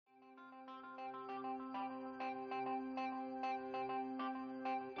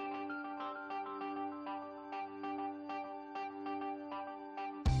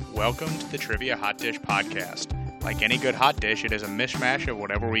Welcome to the Trivia Hot Dish Podcast. Like any good hot dish, it is a mishmash of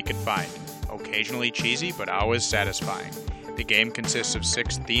whatever we could find. Occasionally cheesy, but always satisfying. The game consists of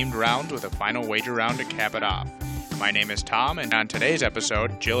 6 themed rounds with a final wager round to cap it off. My name is Tom, and on today's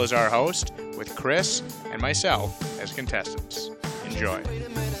episode, Jill is our host, with Chris and myself as contestants. Enjoy.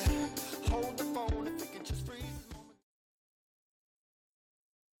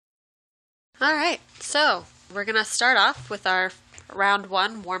 All right, so we're going to start off with our round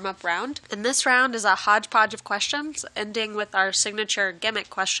 1 warm-up round. And this round is a hodgepodge of questions, ending with our signature gimmick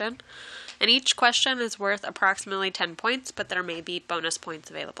question. And each question is worth approximately 10 points, but there may be bonus points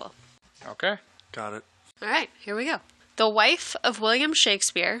available. Okay. Got it. All right, here we go. The wife of William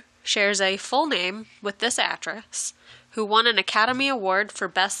Shakespeare shares a full name with this actress, who won an Academy Award for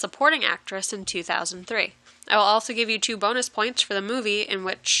Best Supporting Actress in 2003. I will also give you 2 bonus points for the movie in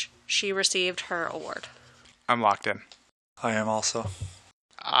which she received her award. I'm locked in. I am also.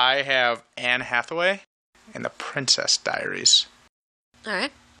 I have Anne Hathaway and The Princess Diaries. All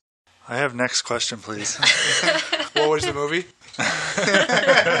right. I have next question, please. What was the movie?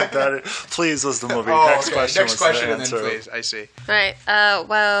 Please was the movie. Oh, next okay. question Next was question the and answer. then please. I see. All right.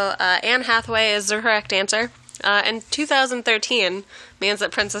 Anne Hathaway is the correct answer. In 2013 means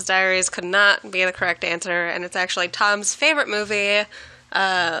that Princess Diaries could not be the correct answer, and it's actually Tom's favorite movie,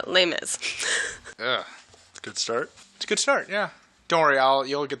 Les Mis. Ugh. Good start. It's a good start, yeah. Don't worry,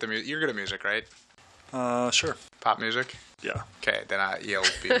 you'll get the music. You're good at music, right? Sure. Pop music? Yeah. Okay, then you'll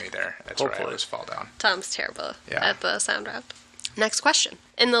beat me there. That's right, I Hopefully. always fall down. Tom's terrible Yeah. at the sound round. Next question.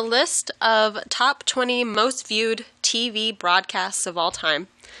 In the list of top 20 most viewed TV broadcasts of all time,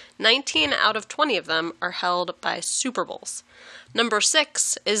 19 out of 20 of them are held by Super Bowls. Number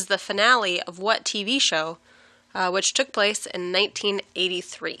 6 is the finale of what TV show, which took place in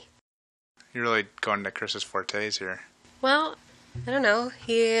 1983? You're really going to Chris's fortes here. Well, I don't know.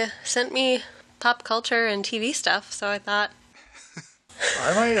 He sent me pop culture and TV stuff, so I thought...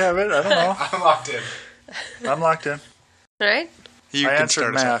 I might have it. I don't know. I'm locked in. I'm locked in. All right. You I can answered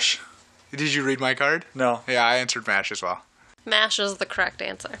start us off. MASH. Did you read my card? No. Yeah, I answered MASH as well. MASH is the correct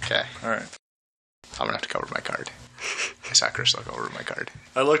answer. Okay. All right. I'm going to have to cover my card. I saw Chris look over my card.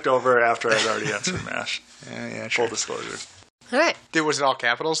 I looked over after I'd already answered MASH. Yeah, sure. Full disclosure. All right. Was it all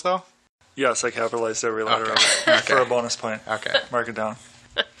capitals, though? Yes, I capitalized every letter Okay. of it Okay. for a bonus point. Okay. Mark it down.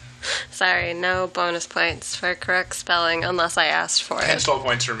 Sorry, no bonus points for correct spelling unless I asked for 10 it. total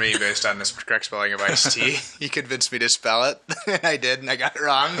points for me based on this correct spelling of iced tea. You convinced me to spell it, and I did, and I got it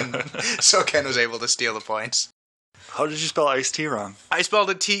wrong, and so Ken was able to steal the points. How did you spell iced tea wrong? I spelled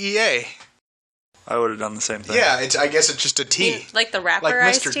it T-E-A. I would have done the same thing. Yeah, I guess it's just a T. Like the rapper Like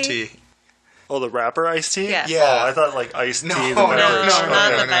iced Mr. tea? T. Oh, the rapper iced tea? Yeah. Yeah. Oh, I thought like iced No, tea. no, the no, beverage.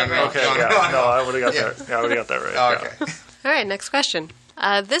 not Okay. the beverage. Okay, No, yeah. no, No, I would have got Yeah. that. Yeah, I would have got that right. Oh, Yeah. okay. All right, next question.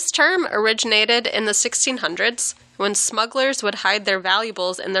 This term originated in the 1600s when smugglers would hide their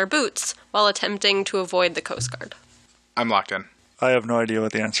valuables in their boots while attempting to avoid the Coast Guard. I'm locked in. I have no idea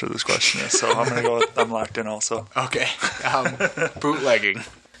what the answer to this question is, so I'm going to go with I'm locked in also. Okay. Bootlegging.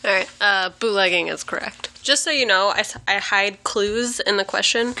 All right, bootlegging is correct. Just so you know, I hide clues in the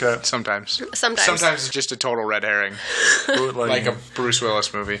question. Okay. Sometimes. Sometimes. Sometimes it's just a total red herring. Bootlegging. Like a Bruce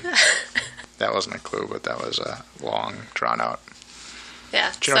Willis movie. That wasn't a clue, but that was long, drawn out.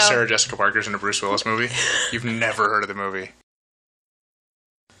 Yeah. Do you know Sarah Jessica Parker's in a Bruce Willis movie? You've never heard of the movie.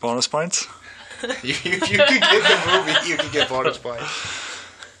 Bonus points? You could get the movie, you could get bonus points.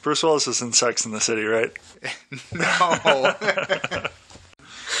 Bruce Willis is in Sex and the City, right? No.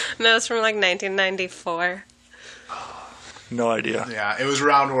 No, it's from like 1994. No idea. Yeah, it was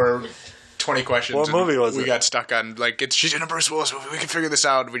around where 20 questions. What and movie was we it? got stuck on, like, she's in a Bruce Willis movie, we can figure this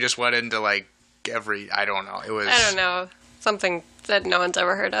out. We just went into, like, I don't know. It was... I don't know. Something that no one's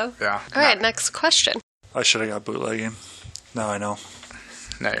ever heard of. Yeah. All right, next question. I should have got bootlegging. Now I know.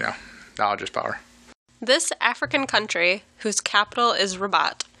 Now you know. Knowledge is power. This African country, whose capital is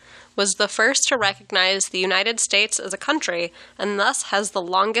Rabat, was the first to recognize the United States as a country and thus has the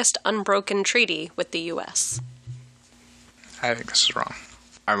longest unbroken treaty with the U.S. I think this is wrong.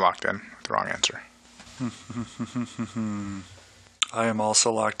 I'm locked in with the wrong answer. I am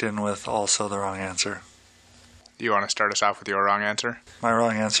also locked in with also the wrong answer. Do you want to start us off with your wrong answer? My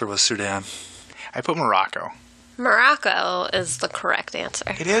wrong answer was Sudan. I put Morocco. Morocco is the correct answer.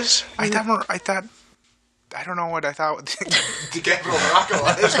 It is? I thought... I don't know what I thought the capital of Morocco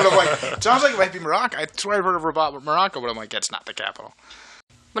was, but I'm like, it sounds like it might be Morocco. I swear I've heard of Morocco, but I'm like, it's not the capital.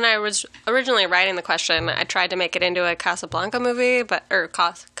 When I was originally writing the question, I tried to make it into a Casablanca movie,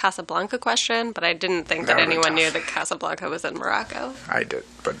 Casablanca question, but I didn't think that That would've anyone been knew that Casablanca was in Morocco. I did,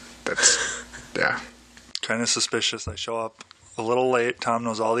 but that's, yeah. Kind of suspicious. I show up a little late. Tom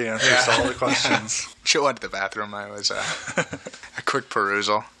knows all the answers to all the questions. She went to the bathroom. I was a quick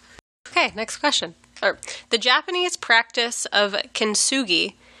perusal. Okay, next question. The Japanese practice of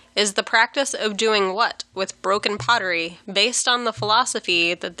kintsugi is the practice of doing what with broken pottery based on the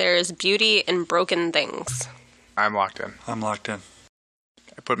philosophy that there is beauty in broken things? I'm locked in. I'm locked in.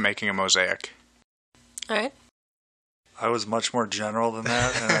 I put making a mosaic. All right. I was much more general than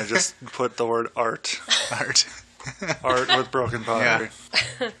that, and I just put the word art. Art. Art with broken pottery.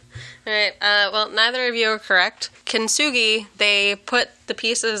 All right. Well, neither of you are correct. Kintsugi, they put the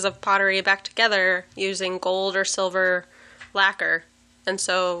pieces of pottery back together using gold or silver lacquer, and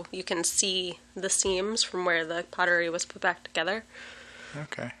so you can see the seams from where the pottery was put back together.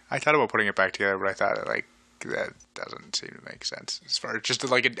 Okay. I thought about putting it back together, but I thought that doesn't seem to make sense as far as just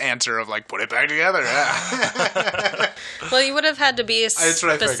like an answer of like put it back together. Yeah. Well, you would have had to be That's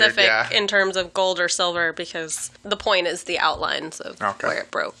what I specific figured, yeah. in terms of gold or silver because the point is the outlines of where it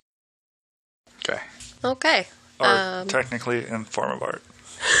broke. Okay. Okay. Art, technically, in form of art.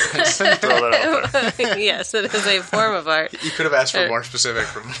 Throw that out there. Yes, it is a form of art. You could have asked for more specific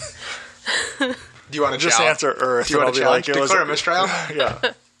from. Do you want to just challenge? answer Earth? Do you want to challenge? Like, Declare a mistrial?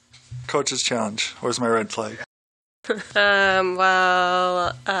 Yeah. Coach's challenge. Where's my red flag?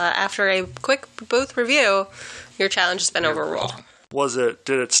 After a quick booth review, your challenge has been overruled. Did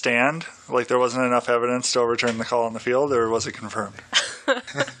it stand? Like there wasn't enough evidence to overturn the call on the field, or was it confirmed?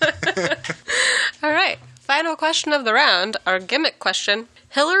 All right. Final question of the round, our gimmick question.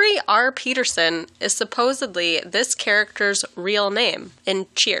 Hillary R. Peterson is supposedly this character's real name in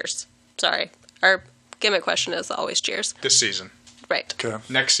Cheers. Sorry. Our gimmick question is always Cheers. This season. Right. Okay.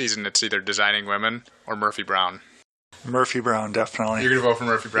 Next season, it's either Designing Women or Murphy Brown. Murphy Brown, definitely. You're going to vote for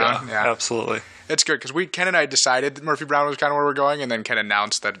Murphy Brown? Yeah. Absolutely. It's good because Ken and I decided that Murphy Brown was kind of where we're going, and then Ken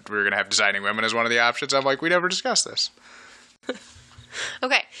announced that we were going to have Designing Women as one of the options. I'm like, we never discussed this.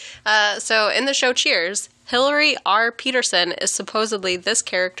 Okay. So in the show Cheers, Hillary R. Peterson is supposedly this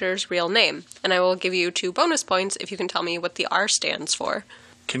character's real name. And I will give you 2 bonus points if you can tell me what the R stands for.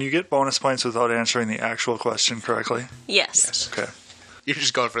 Can you get bonus points without answering the actual question correctly? Yes. Okay. You're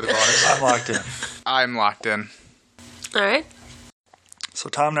just going for the bonus. I'm locked in. I'm locked in. All right. So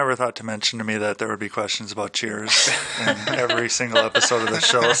Tom never thought to mention to me that there would be questions about Cheers in every single episode of the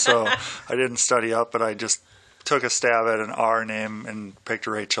show, so I didn't study up, but I just took a stab at an R name and picked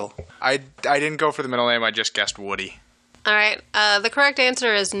Rachel. I didn't go for the middle name. I just guessed Woody. All right. The correct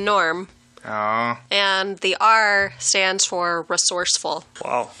answer is Norm. Oh. And the R stands for resourceful.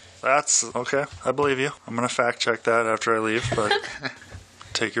 Wow. That's okay. I believe you. I'm going to fact check that after I leave, but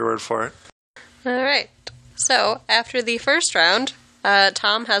take your word for it. All right. So after the first round,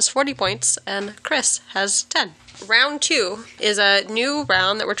 Tom has 40 points and Chris has 10. Round 2 is a new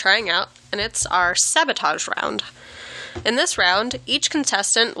round that we're trying out, and it's our sabotage round. In this round, each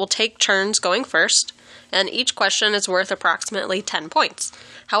contestant will take turns going first, and each question is worth approximately 10 points.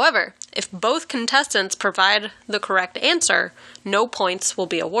 However, if both contestants provide the correct answer, no points will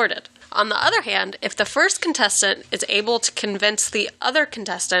be awarded. On the other hand, if the first contestant is able to convince the other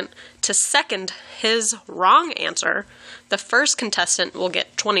contestant to second his wrong answer, the first contestant will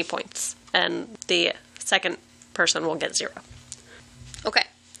get 20 points, and the second person will get 0. Okay,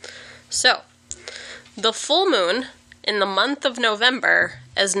 so the full moon in the month of November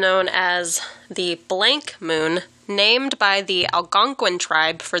is known as the blank moon, named by the Algonquin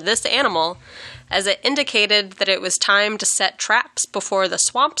tribe for this animal, as it indicated that it was time to set traps before the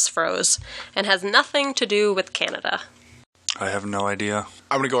swamps froze, and has nothing to do with Canada. I have no idea.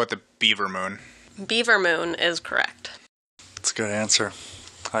 I'm going to go with the beaver moon. Beaver moon is correct. It's a good answer.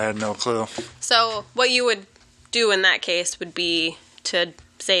 I had no clue. So what you would do in that case would be to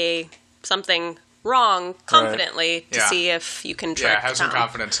say something wrong confidently to see if you can trick Yeah, have some Tom.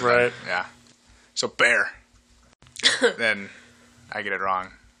 confidence in Right. them. Yeah. So bear. Then I get it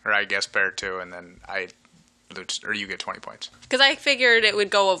wrong. Or I guess bear too, and then I lose, or you get 20 points. Because I figured it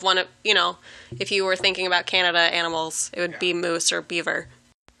would go of one of, if you were thinking about Canada animals, it would be moose or beaver.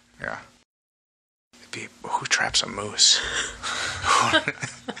 Yeah. Who traps a moose?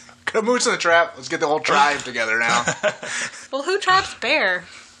 Got a moose in the trap. Let's get the whole tribe together now. Well, who traps bear?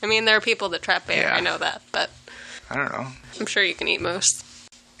 I mean, there are people that trap bear, Yeah. I know that, but I don't know. I'm sure you can eat moose.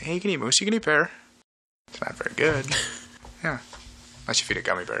 Hey, you can eat moose, you can eat bear. It's not very good. Yeah. Unless you feed it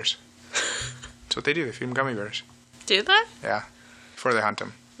gummy bears. That's what they do. They feed them gummy bears. Do that? Yeah. Before they hunt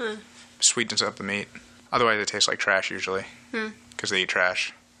them. Sweetens up the meat. Otherwise, it tastes like trash usually. Because they eat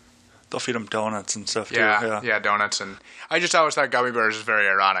trash. They'll feed them donuts and stuff, too. Yeah, donuts. And I just always thought gummy bears is very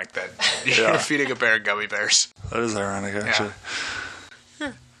ironic that you're feeding a bear gummy bears. That is ironic, actually.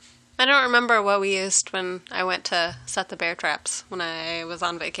 I don't remember what we used when I went to set the bear traps when I was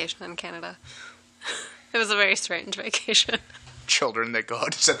on vacation in Canada. It was a very strange vacation. Children that go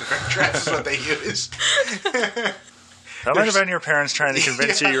out to set the bear traps is what they use. That might have been your parents trying to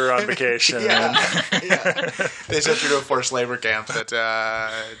convince you were on vacation. Yeah. They sent you to a forced labor camp that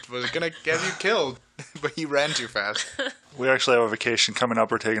was going to have you killed, but you ran too fast. We actually have a vacation coming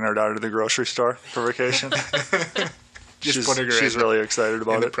up. We're taking our daughter to the grocery store for vacation. She's really excited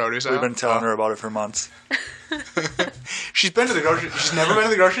about it. We've been telling her about it for months. She's never been to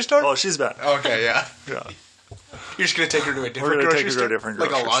the grocery store? Oh, she's been. Okay, yeah. Yeah. You're just going to take her to a different grocery store? We're going to take her to a different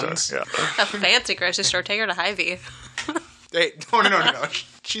grocery like a Lund's? store. Yeah. A fancy grocery store. Take her to Hy-Vee. Hey, no.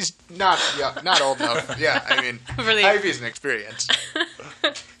 She's not old enough. Yeah, I mean, Hy-Vee is an experience.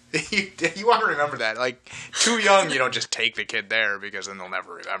 You want to remember that. Like, too young, you don't just take the kid there because then they'll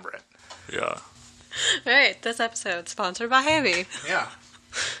never remember it. Yeah. All right, this episode sponsored by Hy-Vee. Yeah.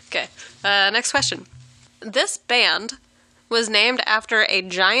 Okay, next question. This band was named after a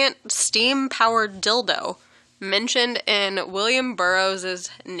giant steam-powered dildo mentioned in William Burroughs'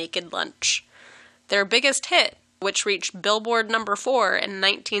 Naked Lunch. Their biggest hit, which reached Billboard number 4 in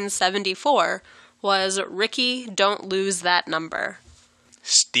 1974, was Ricky, Don't Lose That Number.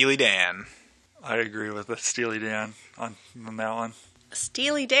 Steely Dan. I agree with the Steely Dan on that one.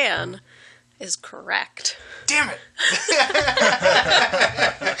 Steely Dan is correct. Damn it!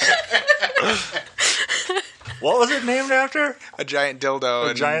 What was it named after? A giant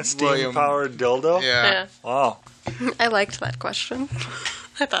dildo. A giant steam-powered dildo? Yeah. Wow. I liked that question.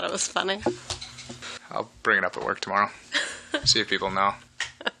 I thought it was funny. I'll bring it up at work tomorrow. See if people know.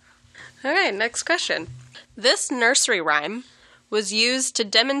 All right, next question. This nursery rhyme was used to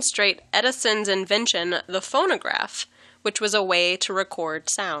demonstrate Edison's invention, the phonograph, which was a way to record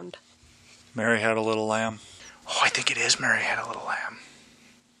sound. Mary Had a Little Lamb. Oh, I think it is Mary Had a Little Lamb.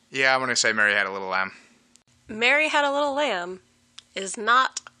 Yeah, I'm going to say Mary Had a Little Lamb. Mary Had a Little Lamb is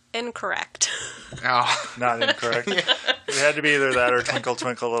not incorrect. Oh. Not incorrect. It had to be either that or Twinkle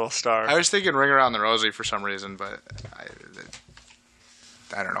Twinkle Little Star. I was thinking Ring Around the Rosie for some reason, but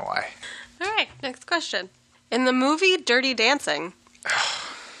I don't know why. All right, next question. In the movie Dirty Dancing,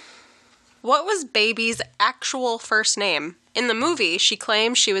 what was Baby's actual first name? In the movie, she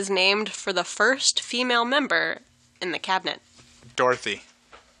claims she was named for the first female member in the cabinet. Dorothy.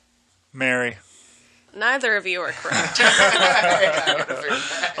 Mary. Neither of you are correct.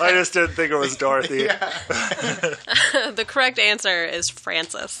 I just didn't think it was Dorothy. The correct answer is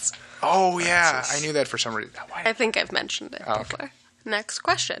Frances. Oh, yeah. I knew that for some reason. Why? I think I've mentioned it before. Okay. Next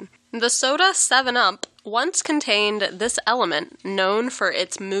question. The soda 7-Up once contained this element known for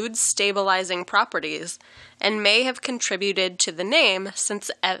its mood-stabilizing properties and may have contributed to the name since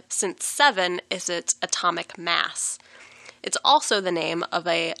 7 is its atomic mass. It's also the name of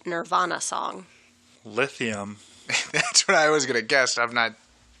a Nirvana song. Lithium. That's what I was going to guess. I'm not...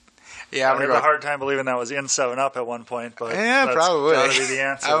 Yeah, I had a hard time believing that was in 7-Up at one point, but yeah, that's probably. gotta be the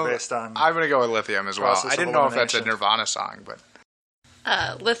answer based on... I'm going to go with Lithium as well. I didn't know if that's a Nirvana song, but...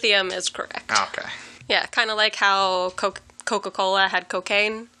 Lithium is correct. Okay. Yeah, kind of like how Coca-Cola had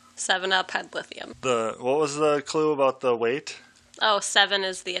cocaine, 7-Up had lithium. What was the clue about the weight? Oh, 7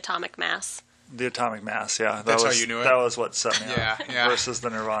 is the atomic mass. The atomic mass, yeah. That's how you knew it? That was what set me up. Yeah. Versus the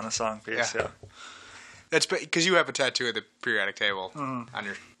Nirvana song piece, yeah. That's because you have a tattoo of the periodic table on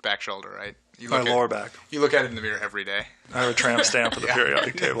your back shoulder, right? My lower back. You look at it in the mirror every day. I have a tramp stamp of the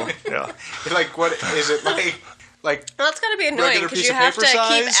periodic table, yeah. Like, what is it like? Well, that's going to be annoying because you have to keep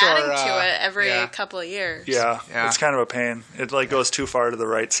adding to it every couple of years. Yeah, it's kind of a pain. It goes too far to the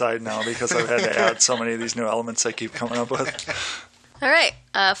right side now because I've had to add so many of these new elements I keep coming up with. All right,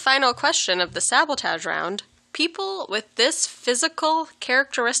 final question of the sabotage round. People with this physical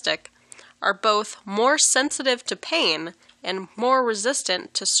characteristic are both more sensitive to pain and more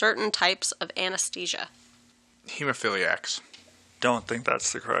resistant to certain types of anesthesia. Hemophiliacs. Don't think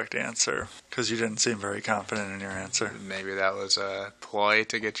that's the correct answer because you didn't seem very confident in your answer. Maybe that was a ploy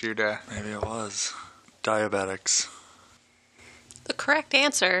to get you to... Maybe it was. Diabetics. The correct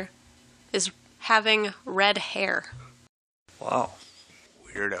answer is having red hair. Wow.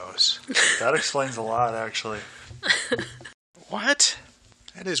 Weirdos. That explains a lot, actually. What?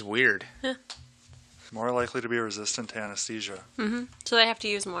 That is weird. Yeah. More likely to be resistant to anesthesia. Mm-hmm. So they have to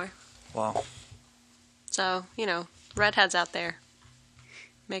use more. Wow. So, redheads out there,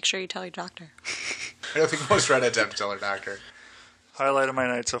 make sure you tell your doctor. I don't think most redheads have to tell their doctor. Highlight of my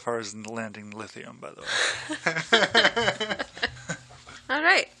night so far is landing lithium, by the way. All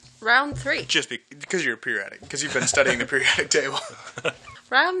right, round 3. Just because you're periodic, because you've been studying the periodic table.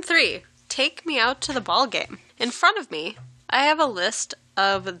 Round 3, take me out to the ball game. In front of me, I have a list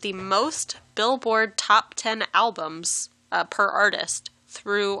of the most Billboard Top 10 albums per artist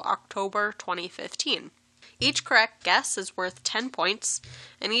through October 2015. Each correct guess is worth 10 points,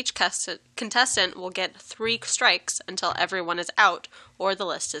 and each contestant will get 3 strikes until everyone is out or the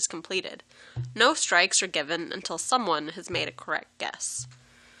list is completed. No strikes are given until someone has made a correct guess.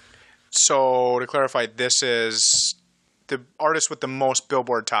 So, to clarify, this is the artist with the most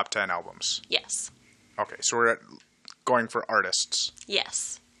Billboard Top 10 albums? Yes. Okay, so we're going for artists.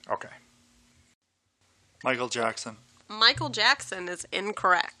 Yes. Okay. Michael Jackson. Michael Jackson is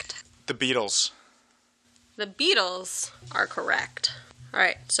incorrect. The Beatles. The Beatles are correct. All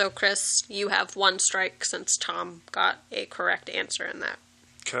right, so Chris, you have 1 strike since Tom got a correct answer in that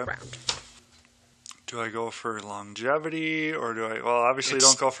round. Do I go for longevity, or do I... Well, obviously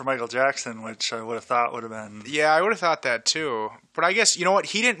don't go for Michael Jackson, which I would have thought would have been... Yeah, I would have thought that too. But I guess, you know what?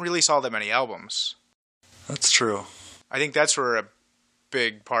 He didn't release all that many albums. That's true. I think that's where a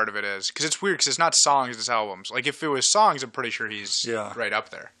big part of it is. Because it's weird, because it's not songs, it's albums. Like, if it was songs, I'm pretty sure he's right up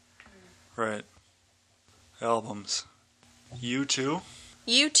there. Right. Albums. U2?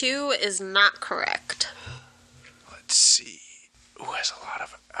 U2 is not correct. Let's see. Who has a lot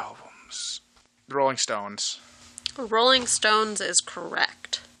of albums? The Rolling Stones. Rolling Stones is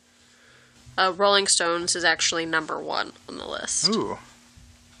correct. Rolling Stones is actually number 1 on the list. Ooh.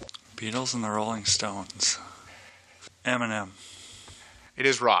 Beatles and the Rolling Stones. Eminem. It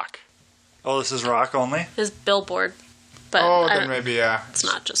is rock. Oh, this is rock only? It's Billboard. But then maybe, yeah. It's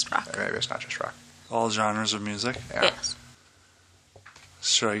not just rock. Maybe it's not just rock. All genres of music? Yeah. Yes.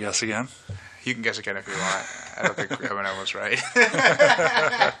 Should I guess again? You can guess again if you want. I don't think Eminem was right.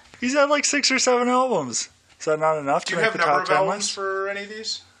 He's had like 6 or 7 albums. Is that not enough to make the top 10 albums list? for any of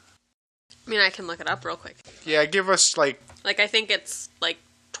these? I mean, I can look it up real quick. Yeah, give us like... Like, I think it's like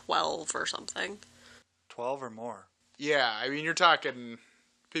 12 or something. 12 or more? Yeah, I mean, you're talking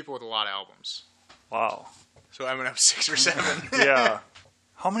people with a lot of albums. Wow. So Eminem 6 or 7. Yeah.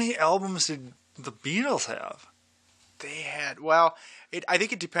 How many albums did the Beatles have? They had... Well, I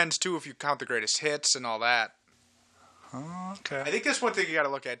think it depends, too, if you count the greatest hits and all that. Oh, okay. I think that's one thing you got to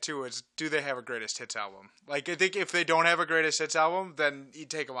look at, too, is do they have a greatest hits album? Like, I think if they don't have a greatest hits album, then you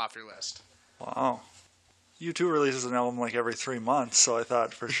take them off your list. Wow. U2 releases an album like every 3 months, so I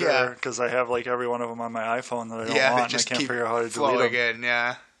thought for sure, because I have like every one of them on my iPhone that I don't want, and I can't figure out how to delete them. In,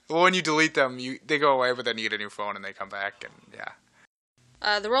 yeah. Well, when you delete them, they go away, but then you get a new phone and they come back, and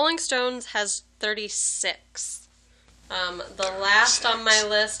yeah. The Rolling Stones has 36. The last on my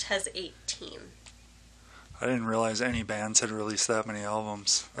list has 18. I didn't realize any bands had released that many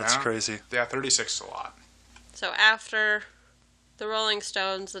albums. That's crazy. Yeah, 36 is a lot. So after the Rolling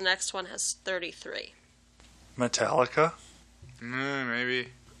Stones, the next one has 33. Metallica? Maybe.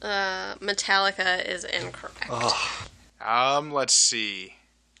 Metallica is incorrect. Let's see.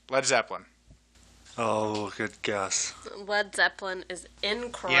 Led Zeppelin. Oh, good guess. Led Zeppelin is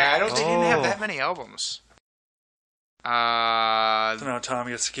incorrect. Yeah, I don't think they didn't have that many albums. So now Tom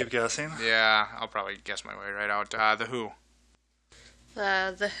gets to keep guessing? Yeah, I'll probably guess my way right out. The Who.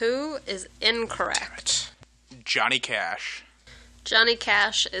 The Who is incorrect. Johnny Cash. Johnny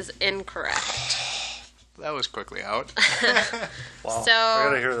Cash is incorrect. That was quickly out. Wow. So, I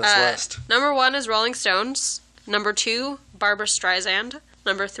gotta hear this list. Number 1 is Rolling Stones. Number 2, Barbra Streisand.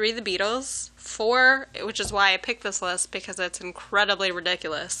 Number 3, The Beatles. 4, which is why I picked this list because it's incredibly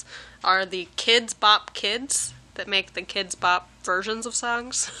ridiculous, are the Kids Bop Kids that make the Kids Bop versions of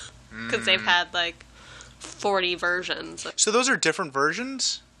songs. Because they've had like 40 versions. So those are different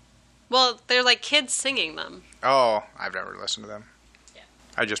versions? Well, they're like kids singing them. Oh, I've never listened to them. Yeah.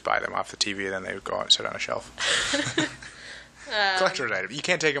 I just buy them off the TV and then they go out and sit on a shelf. Collector's item. You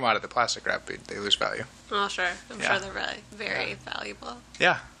can't take them out of the plastic wrap. They lose value. Oh, sure. I'm sure they're really very valuable.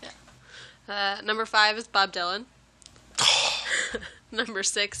 Yeah. Number 5 is Bob Dylan. Number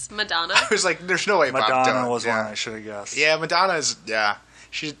 6, Madonna. I was like, there's no way Bob Dylan. Madonna was one I should have guessed. Yeah, Madonna's,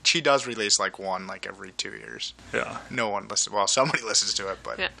 she does release like one like every 2 years. Yeah. No one listens. Well, somebody listens to it,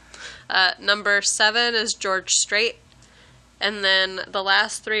 but. Yeah. Number 7 is George Strait. And then the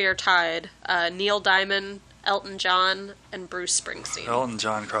last 3 are tied. Neil Diamond, Elton John, and Bruce Springsteen. Elton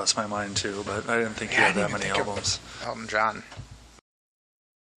John crossed my mind too, but I didn't think he had that many albums. Elton John.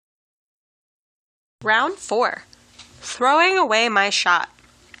 Round 4. Throwing away my shot.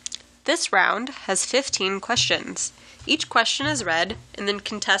 This round has 15 questions. Each question is read, and then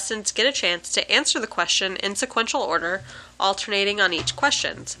contestants get a chance to answer the question in sequential order, alternating on each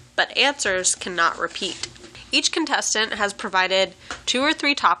question, but answers cannot repeat. Each contestant has provided 2 or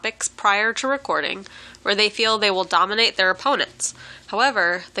 3 topics prior to recording where they feel they will dominate their opponents.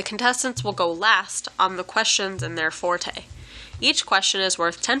 However, the contestants will go last on the questions in their forte. Each question is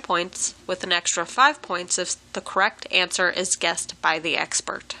worth 10 points, with an extra 5 points if the correct answer is guessed by the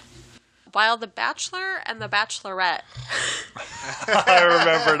expert. While The Bachelor and The Bachelorette I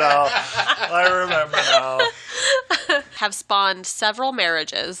remember now. have spawned several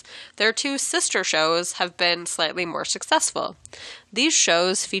marriages, their two sister shows have been slightly more successful. These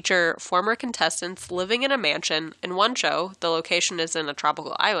shows feature former contestants living in a mansion. In one show, the location is in a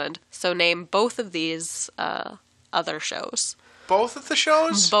tropical island. So name both of these other shows. Both of the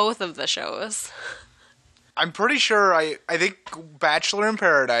shows? Both of the shows. I'm pretty sure I think Bachelor in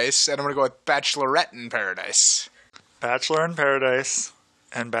Paradise, and I'm going to go with Bachelorette in Paradise. Bachelor in Paradise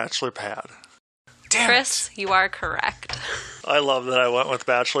and Bachelor Pad. Damn Chris, you are correct. I love that I went with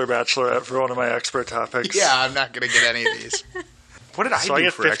Bachelor, Bachelorette for one of my expert topics. Yeah, I'm not going to get any of these. What did I do So I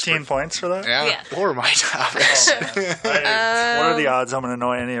get for 15 expert? points for that? Yeah. Yeah. What were my topics? What are the odds I'm going to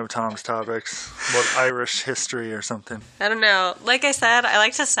know any of Tom's topics? About Irish history or something? I don't know. Like I said, I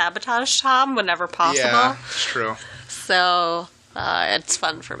like to sabotage Tom whenever possible. Yeah, it's true. So it's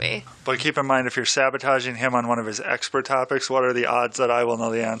fun for me. But keep in mind, if you're sabotaging him on one of his expert topics, what are the odds that I will know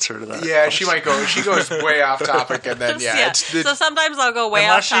the answer to that? Yeah, she might go. She goes way off topic, and then So sometimes I'll go way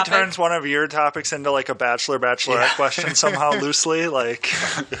Unless off she topic. turns one of your topics into like a Bachelor, Bachelorette question somehow loosely, like...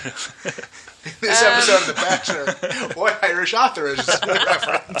 this episode of The Bachelor, what Irish author is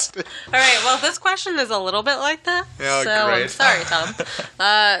referenced? All right, well, this question is a little bit like that. Yeah, so great. I'm sorry, Tom.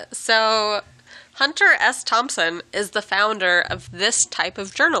 So Hunter S. Thompson is the founder of this type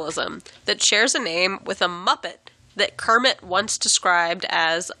of journalism that shares a name with a Muppet that Kermit once described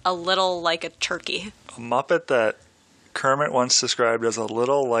as a little like a turkey. A Muppet that Kermit once described as a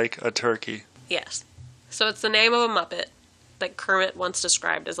little like a turkey. Yes. So it's the name of a Muppet that Kermit once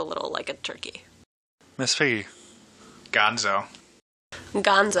described as a little like a turkey. Miss Piggy. Gonzo.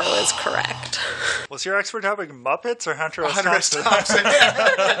 Gonzo is correct. Was your expert topic Muppets or Hunter S. Hunter S. Thompson?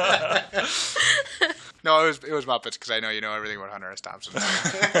 Thompson. No, it was Muppets, because I know you know everything about Hunter S. Thompson.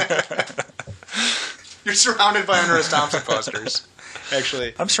 You're surrounded by Hunter S. Thompson posters,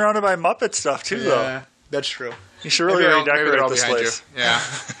 actually. I'm surrounded by Muppet stuff too, though. That's true. You should really Maybe they're redecorate all this behind place. you. Yeah.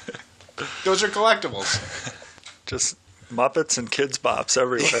 Those are collectibles. Just Muppets and Kids Bops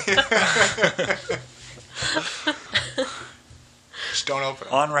everywhere. Just don't open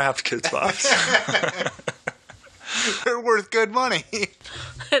them. Unwrapped Kids Bops. They're worth good money.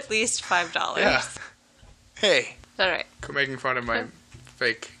 At least $5. Yeah. Hey, All right. quit making fun of my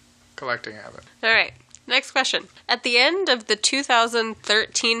fake collecting habit. All right. Next question. At the end of the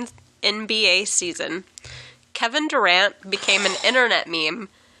 2013 NBA season, Kevin Durant became an internet meme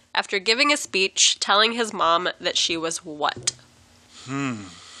after giving a speech telling his mom that she was what? You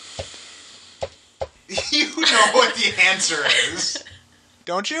know what the answer is.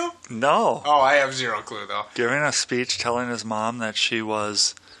 Don't you? No. Oh, I have zero clue, though. Giving a speech telling his mom that she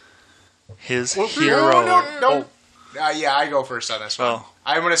was his hero. No. Yeah, I go first on this one. Oh.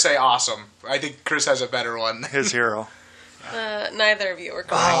 I'm going to say awesome. I think Chris has a better one. His hero. Neither of you are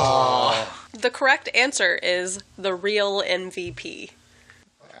correct. The correct answer is the real MVP.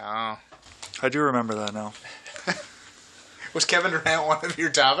 Oh. I do remember that now. Was Kevin Durant one of your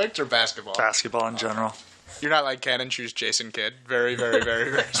topics or basketball? Basketball in general. You're not like Ken and choose Jason Kidd. Very, very, very,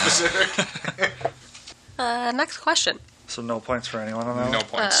 very specific. Next question. So no points for anyone on that No one?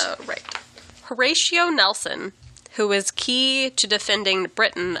 points. Right. Horatio Nelson, who was key to defending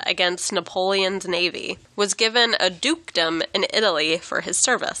Britain against Napoleon's navy, was given a dukedom in Italy for his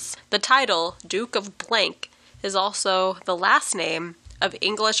service. The title, Duke of Blank, is also the last name of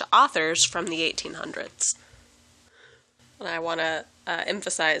English authors from the 1800s. And I want to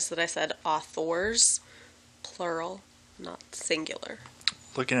emphasize that I said authors, plural, not singular.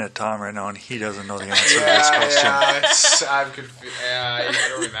 Looking at Tom right now, and he doesn't know the answer to this question. I'm confused. Yeah, I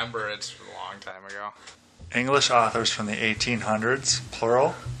don't remember. It's a long time ago. English authors from the 1800s,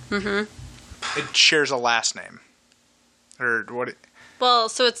 plural. It shares a last name. Or what? Well,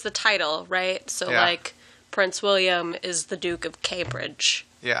 so it's the title, right? So, Yeah. like, Prince William is the Duke of Cambridge.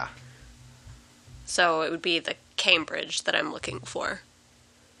 Yeah. So it would be the Cambridge that I'm looking for.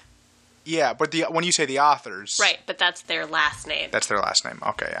 Yeah, but when you say the authors... Right, but that's their last name. That's their last name.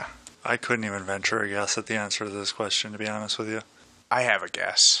 Okay, yeah. I couldn't even venture a guess at the answer to this question, to be honest with you. I have a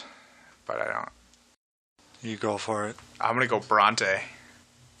guess, but I don't. You go for it. I'm going to go Bronte.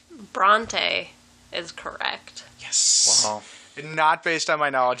 Bronte is correct. Yes. Wow. Not based on my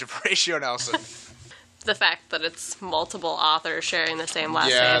knowledge of Horatio Nelson. The fact that it's multiple authors sharing the same last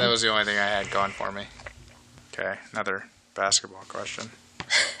Yeah, name. that was the only thing I had going for me. Okay, another basketball question.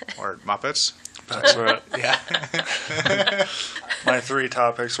 Or Muppets. Bachelorette. Yeah. My three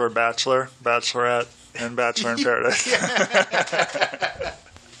topics were Bachelor, Bachelorette, And Bachelor in Paradise.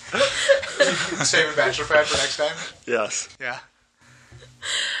 Saving Bachelor Pad for next time? Yes. Yeah.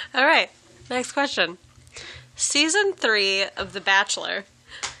 All right, next question. Season 3 of The Bachelor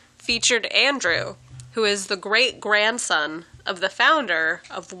featured Andrew, who is the great-grandson of the founder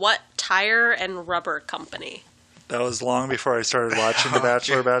of what tire and rubber company? That was long before I started watching The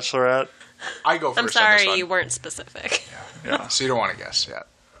Bachelor, Bachelorette. I go first. I'm sorry you weren't specific. Yeah. So you don't want to guess yet.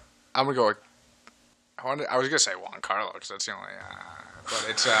 I'm going to go with... I was going to say Juan Carlo, because that's the only... but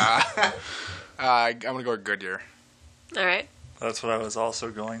it's... I'm going to go with Goodyear. All right. That's what I was also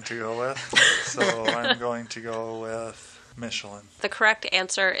going to go with. So I'm going to go with Michelin. The correct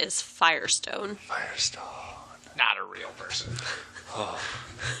answer is Firestone. Firestone. Not a real person. Oh.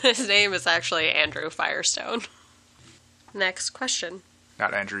 His name is actually Andrew Firestone. Next question.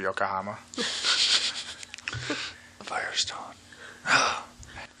 Not Andrew Yokohama. Firestone.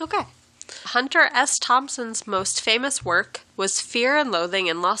 Okay. Hunter S. Thompson's most famous work was Fear and Loathing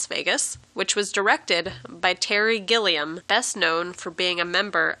in Las Vegas, which was directed by Terry Gilliam, best known for being a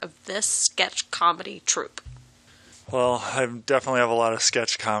member of this sketch comedy troupe. Well, I definitely have a lot of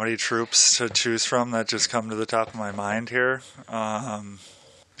sketch comedy troupes to choose from that just come to the top of my mind here.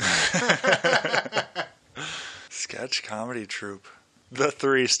 Sketch comedy troupe. The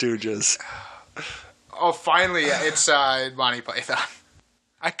Three Stooges. Oh, finally, it's Monty Python.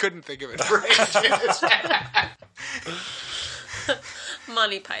 I couldn't think of it for ages.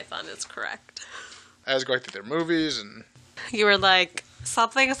 Monty Python is correct. I was going through their movies and... You were like,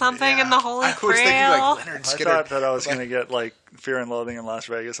 something in the Holy I was Grail. thinking like Leonard I Skinner. thought that I was going to get like Fear and Loathing in Las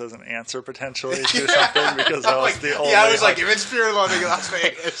Vegas as an answer potentially to something because that was the only. Yeah, I was like, if it's Fear and Loathing in Las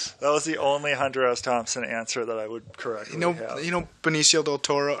Vegas. That was the only Hunter S. Thompson answer that I would correctly have. You know Benicio del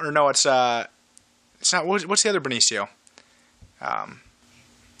Toro, or no, it's not. What's the other Benicio?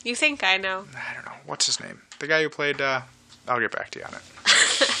 You think I know? I don't know. What's his name? The guy who played. I'll get back to you on it.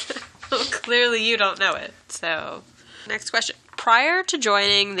 Well, clearly you don't know it. So, next question. Prior to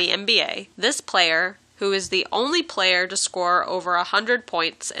joining the NBA, this player, who is the only player to score over 100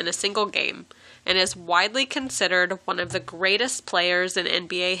 points in a single game, and is widely considered one of the greatest players in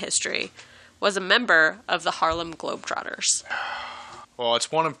NBA history, was a member of the Harlem Globetrotters. Well,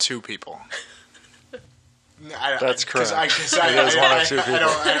 it's one of two people. That's correct. It is one of two people.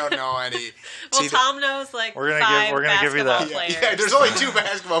 I don't know any. Well, Tom knows like we're gonna five give you that. players. Yeah, there's only two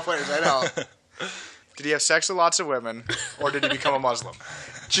basketball players. I know. Did he have sex with lots of women, or did he become a Muslim?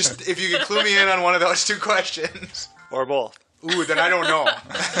 Just if you could clue me in on one of those two questions. Or both. Ooh, then I don't know.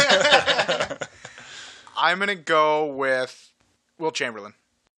 I'm gonna go with Wilt Chamberlain.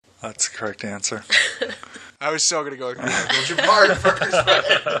 That's the correct answer. I was so gonna go with Wilt Chamberlain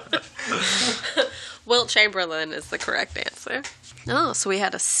first. Wilt Chamberlain is the correct answer. Oh, so we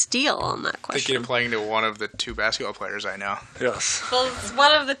had a steal on that question. Thinking of playing to one of the two basketball players I know. Yes. Well, it's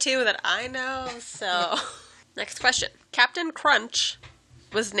one of the two that I know, so... Next question. Captain Crunch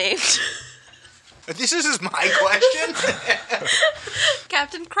was named... This is my question?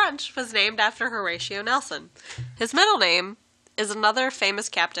 Captain Crunch was named after Horatio Nelson. His middle name is another famous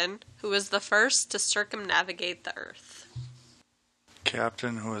captain who was the first to circumnavigate the Earth.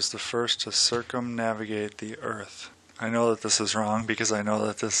 Captain who was the first to circumnavigate the Earth. I know that this is wrong because I know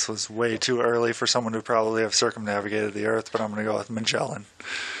that this was way too early for someone to probably have circumnavigated the Earth, but I'm going to go with Magellan.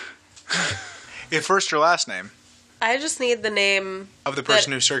 Your first or last name? I just need the name... Of the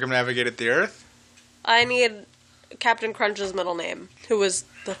person who circumnavigated the Earth? I need Captain Crunch's middle name, who was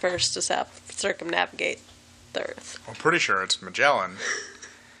the first to circumnavigate the Earth. I'm pretty sure it's Magellan.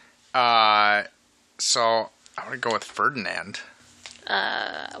 So I'm going to go with Ferdinand.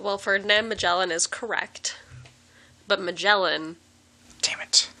 Well, Ferdinand Magellan is correct, but Magellan... Damn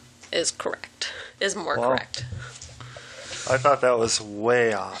it. ...is correct. Is more Wow. correct. I thought that was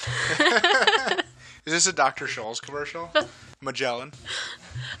way off. Is this a Dr. Scholl's commercial? Magellan?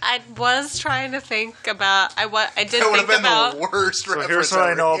 I was trying to think about... I did That would think have been about... the worst So reference here's what I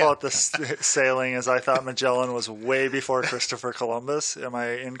ever. know Yeah. about the sailing is I thought Magellan was way before Christopher Columbus. Am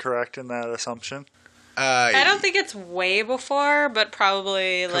I incorrect in that assumption? I don't think it's way before, but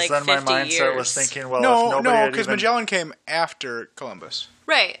probably Because like then 50 my mindset years. was thinking, well, if No, nobody had because even... Magellan came after Columbus.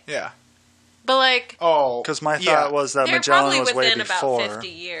 Right, Yeah. but like... Oh. Because my yeah. thought was that They're Magellan probably was way within before. about 50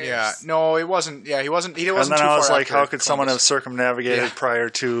 years. Yeah. No, it wasn't. Yeah, he wasn't. He And wasn't then too I was far like, after how could someone have Columbus. circumnavigated Yeah. prior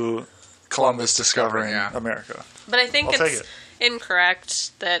to Columbus discovering yeah. America? But I think I'll take it's it.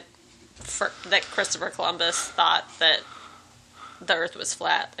 incorrect that Christopher Columbus thought that the Earth was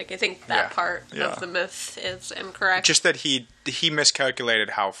flat. Like I think that Yeah. part Yeah. of the myth is incorrect. Just that he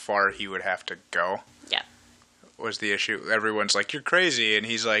miscalculated how far he would have to go yeah. was the issue. Everyone's like, you're crazy. And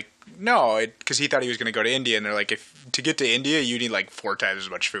he's like, no, because he thought he was going to go to India, and they're like, if to get to India, you need like 4 times as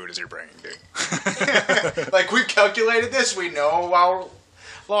much food as you're bringing, dude. Like, we've calculated this. We know how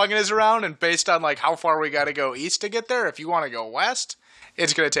long it is around, and based on like how far we got to go east to get there, if you want to go west,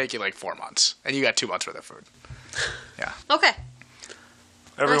 it's going to take you like 4 months, and you got 2 months worth of food. Yeah. Okay.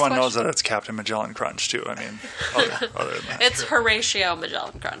 Everyone knows that it's Captain Magellan Crunch, too. I mean, other than that. It's Horatio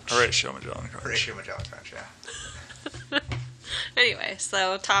Magellan Crunch. Horatio Magellan Crunch. Horatio Magellan Crunch, yeah. Anyway,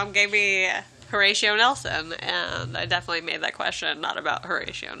 so Tom gave me Horatio Nelson, and I definitely made that question not about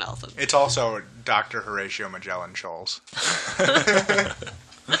Horatio Nelson. It's also Dr. Horatio Magellan Scholes.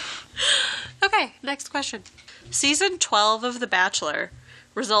 Okay, next question. Season 12 of The Bachelor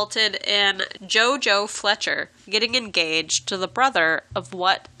resulted in JoJo Fletcher getting engaged to the brother of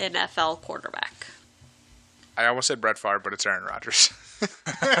what NFL quarterback? I almost said Brett Favre, but it's Aaron Rodgers.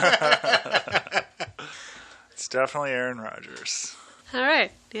 It's definitely Aaron Rodgers. All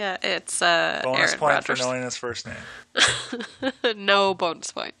right. Yeah, it's Bonus Aaron point Rodgers. for knowing his first name. No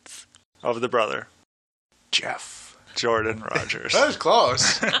bonus points. Of the brother. Jeff. Jordan Rodgers. That was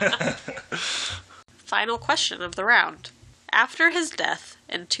close. Final question of the round. After his death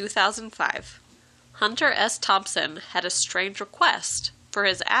in 2005, Hunter S. Thompson had a strange request for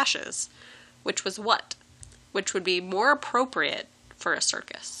his ashes, which was what? Which would be more appropriate for a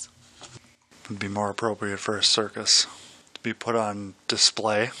circus? Would be more appropriate for a circus. To be put on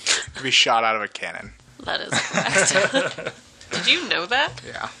display. To be shot out of a cannon. That is correct. Did you know that?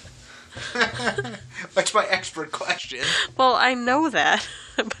 Yeah. That's my expert question. Well, I know that,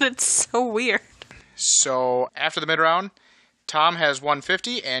 but it's so weird. So, after the mid-round, Tom has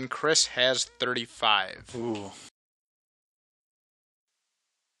 150 and Chris has 35. Ooh.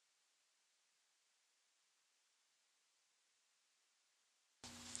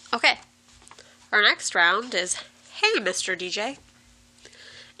 Okay. Our next round is Hey, Mr. DJ.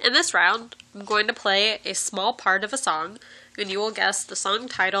 In this round, I'm going to play a small part of a song, and you will guess the song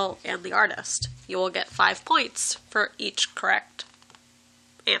title and the artist. You will get 5 points for each correct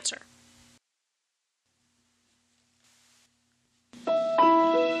answer.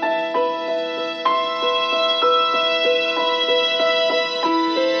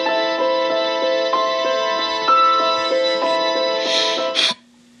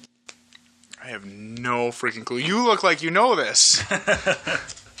 I have no freaking clue. You look like you know this.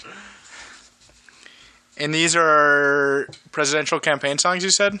 And these are presidential campaign songs,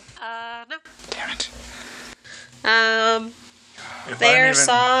 you said? No. Damn it. They're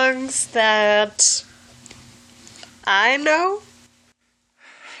songs that I know.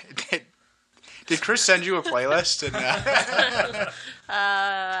 Did Chris send you a playlist? And,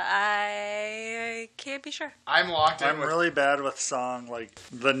 I can't be sure. I'm locked in. I'm really bad with song, like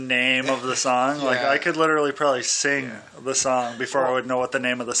the name of the song. Like I could literally probably sing the song before I would know what the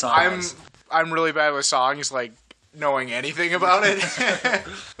name of the song was. I'm really bad with songs, like knowing anything about it.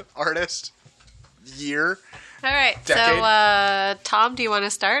 Artist, year. All right. Decade. So, Tom, do you want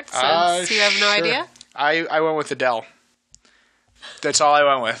to start since you have no idea? I went with Adele. That's all I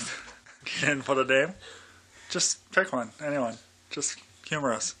went with. You didn't put a name? Just pick one. Anyone. Just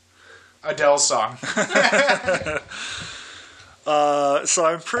humor us. Adele's song. So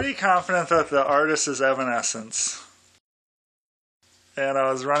I'm pretty confident that the artist is Evanescence. And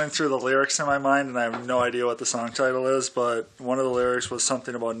I was running through the lyrics in my mind, and I have no idea what the song title is, but one of the lyrics was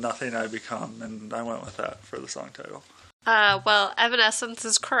something about nothing I become, and I went with that for the song title. Well, Evanescence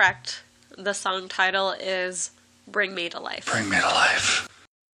is correct. The song title is Bring Me to Life. Bring Me to Life.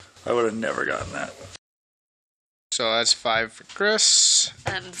 I would have never gotten that. So that's 5 for Chris.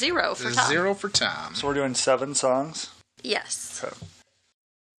 And 0 for Tom. 0 for Tom. So we're doing 7 songs? Yes. Okay.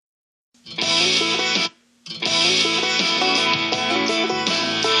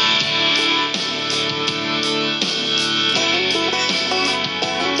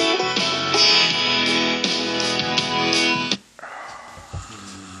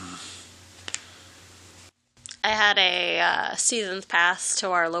 I had a season's pass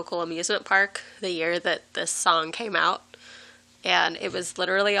to our local amusement park the year that this song came out. And it was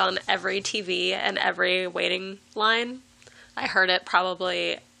literally on every TV and every waiting line. I heard it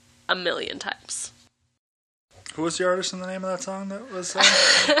probably 1 million times. Who was the artist and the name of that song that was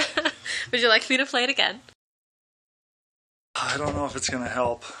Would you like me to play it again? I don't know if it's going to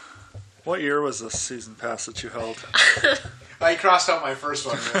help. What year was this season pass that you held? I crossed out my first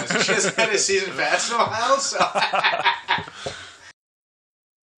one. She hasn't had a season pass in a while, so... I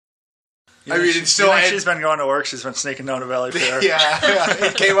mean, it's still... she's been going to work. She's been sneaking down to Valley Fair. Yeah,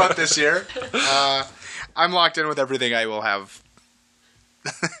 it came out this year. I'm locked in with everything I will have.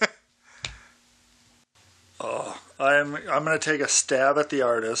 I'm going to take a stab at the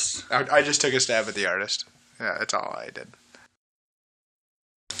artist. I just took a stab at the artist. Yeah, that's all I did.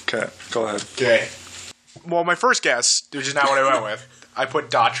 Okay, go ahead. Okay. Well, my first guess, which is not what I went with, I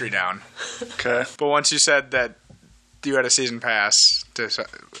put Daughtry down. Okay. But once you said that you had a season pass to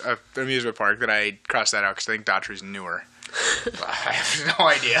an amusement park, then I crossed that out because I think Daughtry's newer. I have no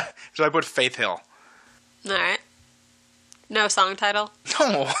idea. So I put Faith Hill. All right. No song title?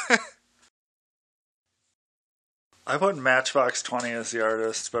 No. I put Matchbox 20 as the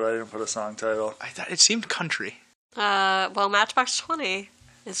artist, but I didn't put a song title. I thought it seemed country. Well, Matchbox 20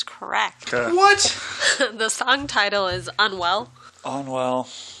 is correct. Okay. What? The song title is Unwell. Unwell.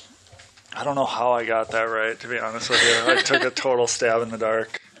 I don't know how I got that right, to be honest with you. I took a total stab in the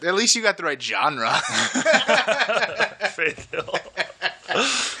dark. At least you got the right genre. Faith Hill.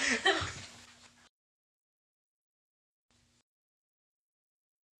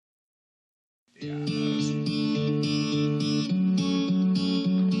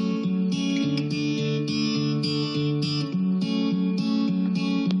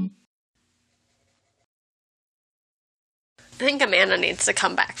 I think Amanda needs to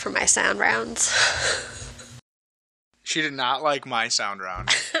come back for my sound rounds. She did not like my sound round.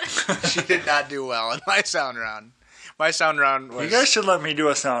 She did not do well in my sound round. My sound round was... You guys should let me do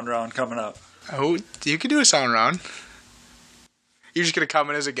a sound round coming up. Oh, you can do a sound round. You're just going to come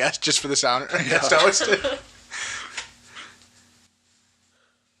in as a guest just for the sound guest host?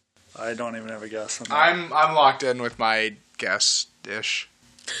 I don't even have a guess on that. I'm locked in with my guess-ish.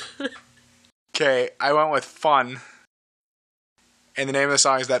 Okay, I went with Fun. And the name of the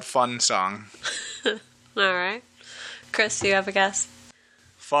song is That Fun Song. All right. Chris, do you have a guess?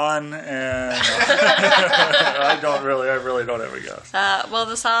 Fun and... I really don't have a guess. Well,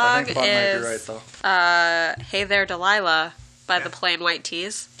 the song I think Fun might be right, though. Hey There Delilah by the Plain White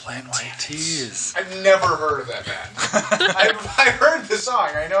T's. Plain White T's. I've never heard of that band. I've heard the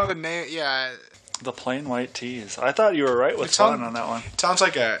song. I know the name. Yeah. The Plain White T's. I thought you were right with Fun on that one. It sounds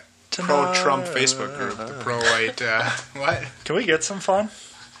like a pro-Trump Facebook group. The pro-white... what? Can we get some Fun?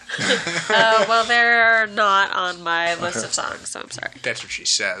 Well, they're not on my list of songs, so I'm sorry. That's what she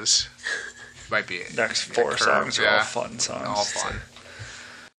says. Might be Next four songs are all fun songs. All fun.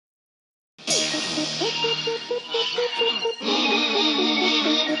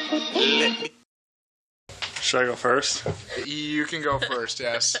 Should I go first? You can go first,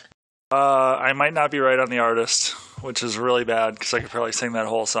 yes. I might not be right on the artist, which is really bad because I could probably sing that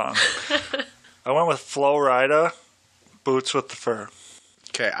whole song. I went with Flo Rida, Boots with the Fur.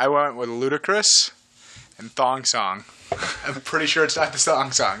 Okay, I went with Ludacris and Thong Song. I'm pretty sure it's not the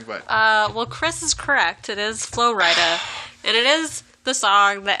Thong Song, but... Well, Chris is correct. It is Flo Rida, and it is the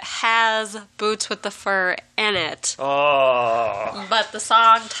song that has Boots with the Fur in it. Oh. But the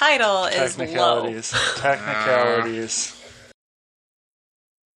song title is Low. Technicalities.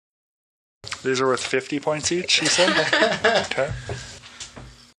 These are worth 50 points each, she said? Okay.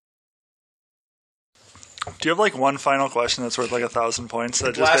 Do you have like one final question that's worth like 1,000 points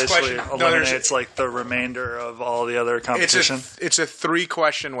that just Last basically question. eliminates like the remainder of all the other competition? It's a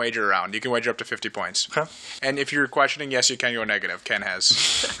 3-question wager round. You can wager up to 50 points. Okay. And if you're questioning, yes, you can go negative. Ken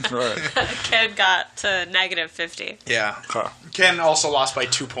has. Right. Ken got to negative 50. Yeah. Okay. Ken also lost by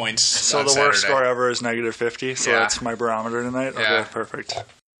 2 points. So on the worst Saturday. score ever is negative 50. So Yeah. that's my barometer tonight. Yeah. Okay, perfect.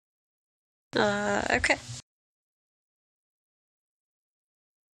 Okay.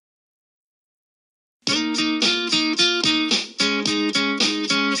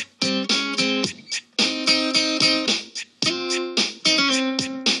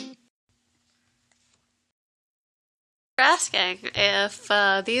 Asking if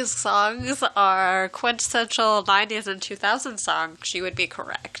these songs are quintessential 90s and 2000s songs, you would be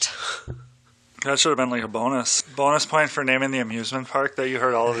correct. That should have been like a bonus. Bonus point for naming the amusement park that you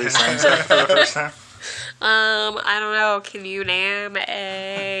heard all of these songs at for the first time. I don't know. Can you name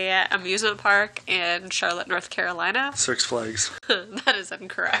a amusement park in Charlotte, North Carolina? Six Flags. That is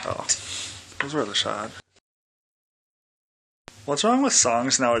incorrect. Oh, it was worth a shot. What's wrong with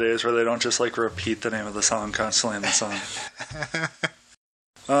songs nowadays where they don't just like repeat the name of the song constantly in the song?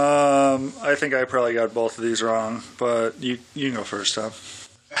 I think I probably got both of these wrong, but you can go first, Tom.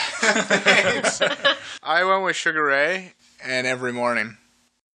 Thanks. I went with Sugar Ray and Every Morning.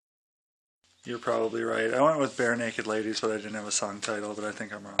 You're probably right. I went with Bare Naked Ladies, but I didn't have a song title, but I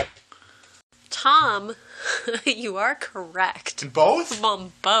think I'm wrong. Tom, you are correct. In both?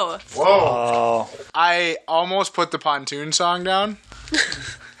 On both. Whoa. Oh. I almost put the Pontoon song down.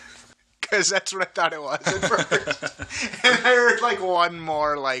 Because that's what I thought it was at first. And I heard like one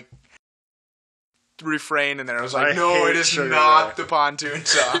more like refrain, and then I was I like, no, hate it is Sugar not Ray. the Pontoon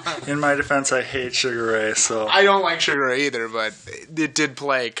song. In my defense, I hate Sugar Ray, so... I don't like Sugar Ray either, but it did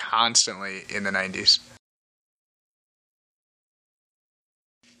play constantly in the 90s.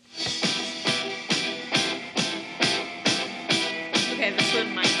 Okay, this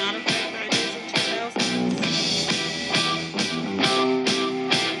one might not have been 90s and 2000s.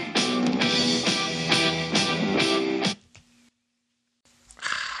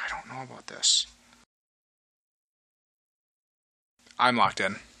 I don't know about this. I'm locked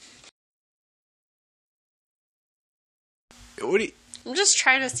in. What do you... I'm just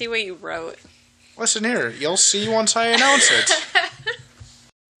trying to see what you wrote. Listen here, you'll see once I announce it.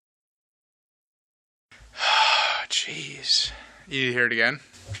 Jeez. You hear it again?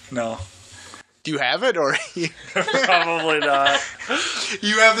 No. Do you have it, or Probably not.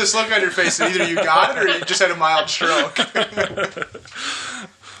 you have this look on your face that either you got it or you just had a mild stroke?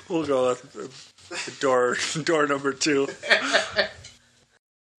 We'll go with door number 2.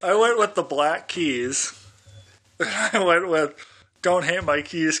 I went with the Black Keys. I went with Don't Hate My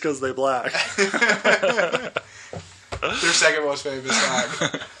Keys Because They Black. Their second most famous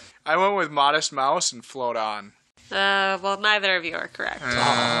song. I went with Modest Mouse and Float On. Well, neither of you are correct.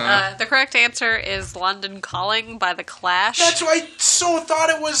 The correct answer is London Calling by The Clash. That's why I so thought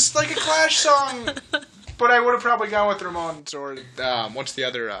it was like a Clash song. But I would have probably gone with the Ramones or what's the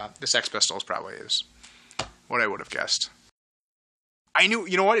other? The Sex Pistols probably is what I would have guessed. I knew.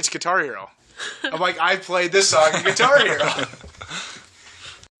 You know what? It's Guitar Hero. I'm like, I played this song in Guitar Hero.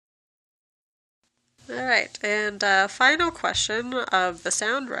 All right, and final question of the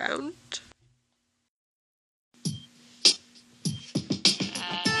sound round.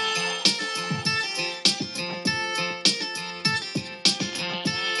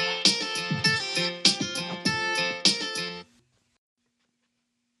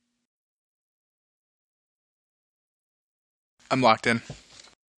 I'm locked in.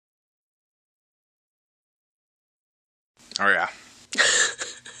 Oh yeah.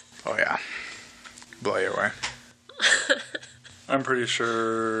 Oh yeah. Blow you away. I'm pretty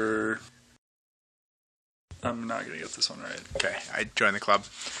sure... I'm not going to get this one right. Okay, I joined the club.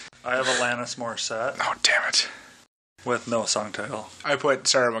 I have Alanis Morissette Oh damn it! with no song title. I put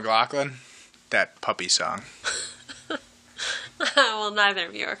Sarah McLachlan. That puppy song. Well, neither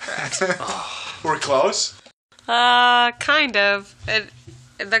of you are correct. We're close. Kind of.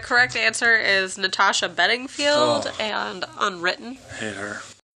 The correct answer is Natasha Bedingfield and Unwritten. Hate her.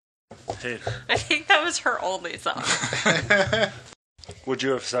 I think that was her only song. Would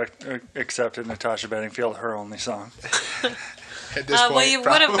you have accepted Natasha Bedingfield, her only song? At this point, well, you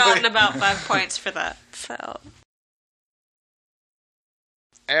would have gotten about 5 points for that. So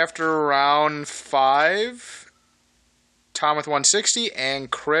after round 5, Tom with 160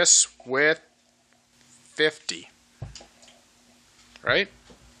 and Chris with 50. Right?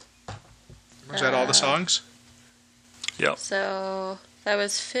 Was that all the songs? Yep. So that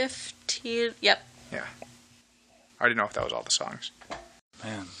was 15. Yep. Yeah. I didn't know if that was all the songs.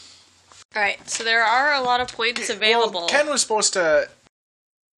 Man. All right. So there are a lot of points available. Well, Ken was supposed to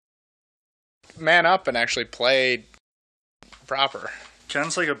man up and actually play proper.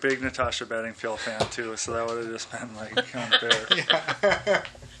 Ken's like a big Natasha Bedingfield fan too, so that would have just been like unfair.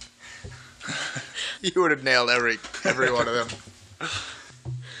 You would have nailed every one of them.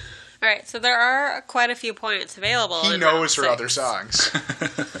 All right. So there are quite a few points available. He knows her other songs.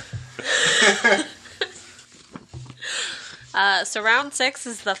 So round 6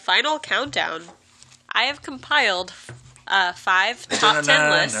 is the final countdown. I have compiled 5 top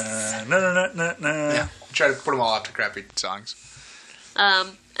 10 lists. Yeah. Try to put them all after crappy songs.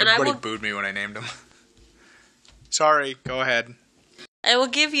 And Everybody booed me when I named them. Sorry, go ahead. I will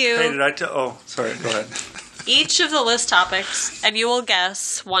give you Hey, did I tell? Oh, sorry. Go ahead. each of the list topics, and you will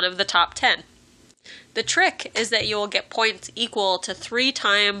guess one of the top 10. The trick is that you will get points equal to 3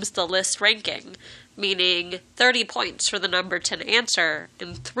 times the list ranking, meaning 30 points for the number 10 answer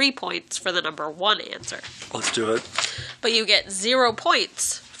and 3 points for the number 1 answer. Let's do it. But you get 0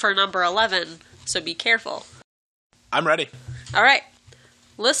 points for number 11, so be careful. I'm ready. All right.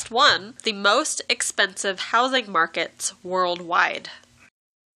 List 1, the most expensive housing markets worldwide.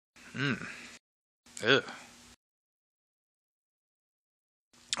 Ugh.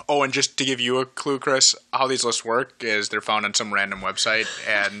 Oh, and just to give you a clue, Chris, how these lists work is they're found on some random website,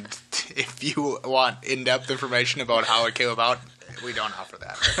 and if you want in-depth information about how it came about, we don't offer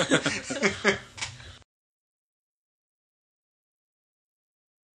that.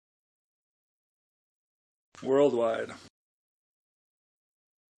 Worldwide.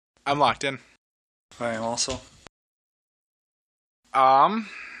 I'm locked in. I am also.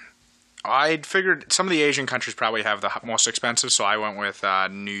 I figured some of the Asian countries probably have the most expensive, so I went with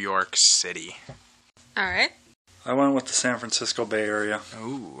New York City. All right. I went with the San Francisco Bay Area.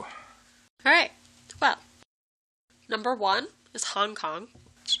 Ooh. All right. Well, number 1 is Hong Kong.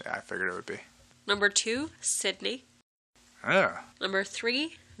 Yeah, I figured it would be. Number 2, Sydney. Oh. Number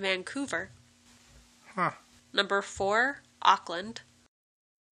 3, Vancouver. Huh. Number 4, Auckland,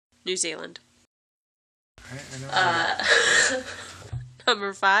 New Zealand.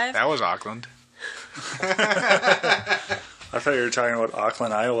 Number 5. That was Auckland. I thought you were talking about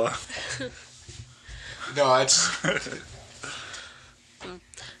Auckland, Iowa. No, it's...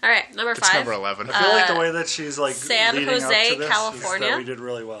 All right, number 5. It's number 11. I feel like the way that she's like San leading Jose, up to this California. is that we did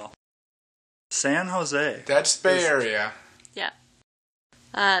really well. San Jose. That's Bay Area. Yeah.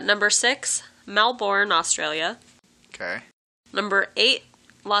 Number 6, Melbourne, Australia. Okay. Number 8,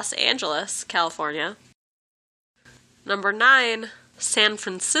 Los Angeles, California. Number 9, San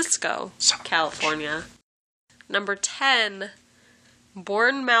Francisco, California. Number 10,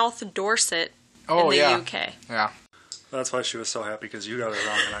 Bournemouth, Dorset, in the UK. Yeah. That's why she was so happy, because you got it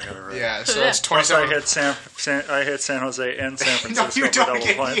wrong and I got it right. Yeah, so that's Plus 27. I hit San Jose and San Francisco No, you for don't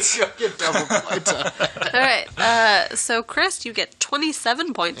double points. You don't get double points. All right. So, Chris, you get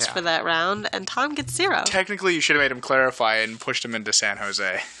 27 points Yeah. for that round, and Tom gets 0. Technically, you should have made him clarify and pushed him into San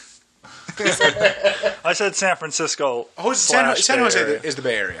Jose. I said San Francisco. Oh, San Bay Jose Area. is the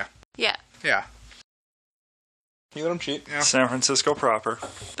Bay Area. Yeah. Yeah. You let him cheat? Yeah. San Francisco proper.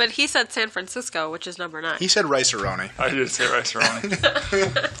 But he said San Francisco, which is number 9. He said rice-a-roni. I did say rice roni.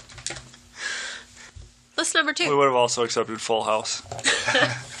 List number 2. We would have also accepted Full House.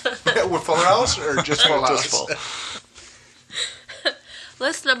 With Full House or just Full House? Just full.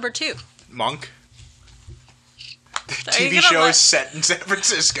 List number 2. Monk. Are you TV gonna show let- is set in San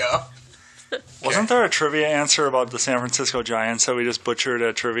Francisco. Wasn't there a trivia answer about the San Francisco Giants that we just butchered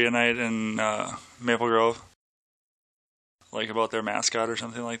at trivia night in Maple Grove? Like about their mascot or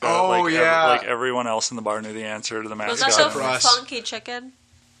something like that? Oh, like yeah. Like everyone else in the bar knew the answer to the Was mascot. that for the us. funky chicken?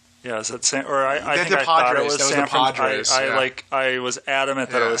 Yeah, is that San? Or I That's think the I thought it Padres. was That was San the Padres, Francisco. yeah. I was adamant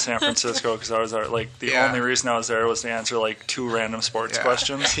that Yeah. it was San Francisco because I was there. Like the Yeah. only reason I was there was to answer like 2 random sports Yeah.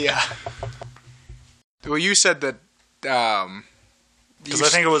 questions. Yeah. Well, you said that... Because I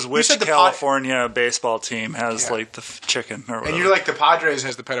think it was which California baseball team has Yeah. like the chicken or whatever. And you're like, the Padres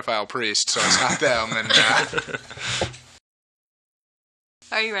has the pedophile priest, so it's not them. And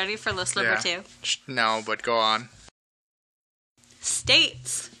Are you ready for list number 2? No, but go on.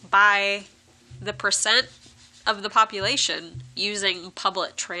 States by the percent of the population using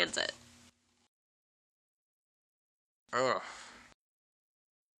public transit. Ugh.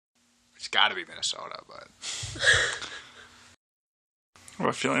 It's got to be Minnesota, but... I have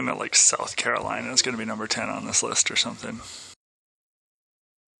a feeling that like South Carolina is going to be number 10 on this list or something.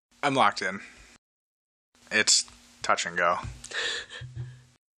 I'm locked in. It's touch and go.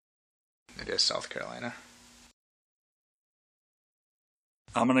 It is South Carolina.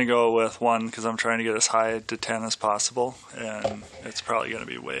 I'm going to go with 1 because I'm trying to get as high to 10 as possible, and it's probably going to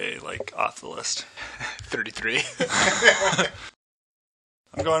be way like off the list. 33.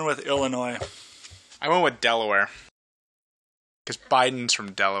 I'm going with Illinois. Uh, I went with Delaware. Because Biden's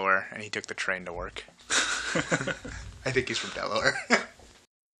from Delaware, and he took the train to work. I think he's from Delaware.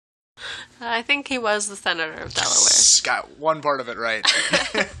 I think he was the senator of Delaware. Got one part of it right.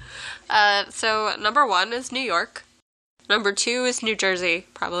 So number 1 is New York. Number 2 is New Jersey,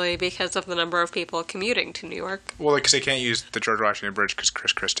 probably because of the number of people commuting to New York. Well, because they can't use the George Washington Bridge because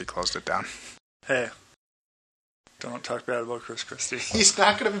Chris Christie closed it down. Hey, don't talk bad about Chris Christie. He's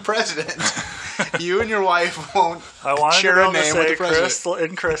not going to be president. You and your wife won't I wanted share to be a able to name with say the president. Crystal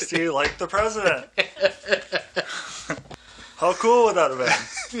and Christie like the president. How cool would that have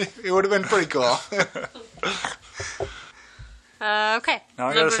been? It would have been pretty cool. Okay. Now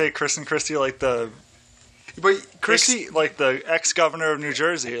I got to say Chris and Christie like the But Christie... like the ex-governor of New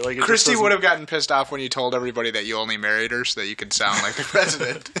Jersey. Like it Christie just would have gotten pissed off when you told everybody that you only married her so that you could sound like the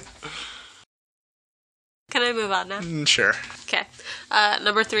president. Can I move on now? Sure. Okay.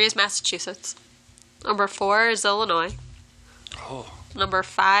 Number 3 is Massachusetts. Number 4 is Illinois. Oh. Number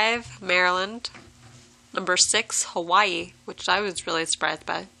 5, Maryland. Number 6, Hawaii, which I was really surprised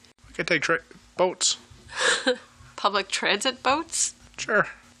by. We could take boats. Public transit boats? Sure.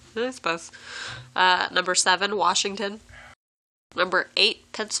 I suppose. Number 7, Washington. Number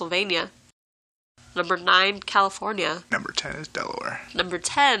 8, Pennsylvania. Number 9, California. Number 10 is Delaware. Number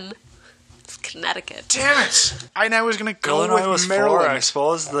 10 is Connecticut. Damn it! I was going to go Illinois with was Maryland. 4, I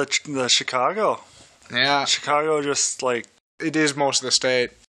suppose. The Chicago. Yeah, Chicago just like it is most of the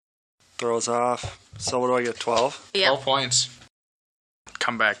state. throws off. So what do I get? 12? Yep. 12 points.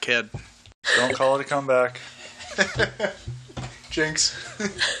 Comeback kid. Don't call it a comeback. Jinx.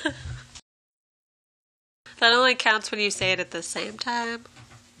 That only counts when you say it at the same time.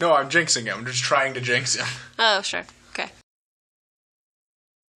 No, I'm jinxing him. I'm just trying to jinx him. Oh, sure. Okay.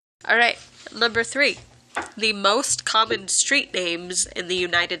 All right. Number 3. The most common street names in the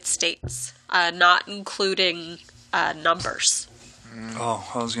United States, not including numbers. Oh,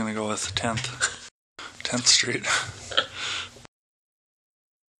 I was going to go with 10th. 10th Street.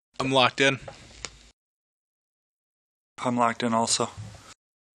 I'm locked in. I'm locked in also.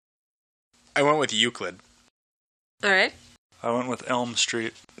 I went with Euclid. All right. I went with Elm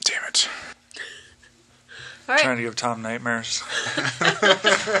Street. Damn it. All right. Trying to give Tom nightmares.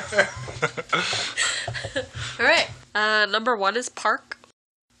 All right. Number 1 is Park.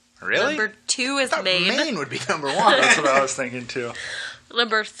 Really? Number 2 is I thought Maine. Maine would be number 1. That's what I was thinking too.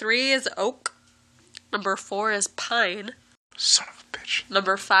 Number 3 is Oak. Number 4 is Pine. Son of a bitch.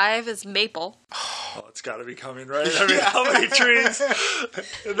 Number 5 is Maple. Oh, it's got to be coming, right? I mean, how many trees?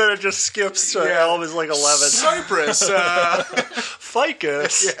 And then it just skips to Elm is like 11. Cypress.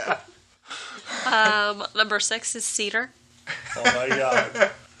 Ficus. Yeah. Number 6 is Cedar. Oh my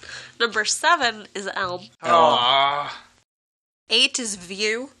god. Number 7 is Elm. Aww. 8 is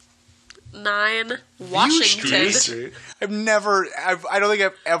View. 9, Washington. Street. I don't think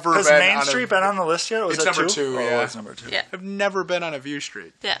I've ever Has been Main on Street been on the list yet? Was It's that number 2, Oh, yeah. it's number 2. Yeah. I've never been on a View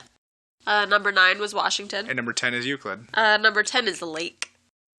Street. Yeah. Number 9 was Washington. And number 10 is Euclid. Number 10 is Lake.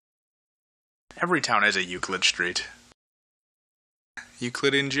 Every town has a Euclid Street.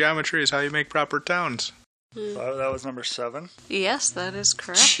 Euclidean geometry is how you make proper towns. That was number 7. Yes, that is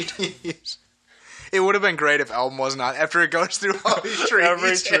correct. Jeez. It would have been great if Elm was not, after it goes through all these trees,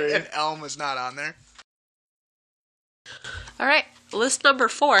 Every tree. and Elm was not on there. All right. List number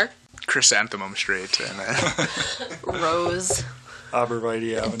 4. Chrysanthemum Street. And Rose.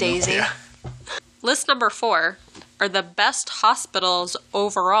 Arborvitae Avenue. Daisy. Yeah. List number 4 are the best hospitals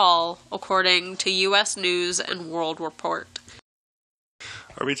overall according to U.S. News and World Report.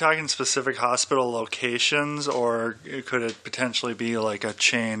 Are we talking specific hospital locations, or could it potentially be like a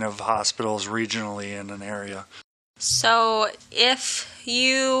chain of hospitals regionally in an area? So if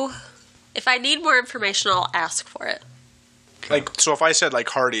I need more information, I'll ask for it. So if I said like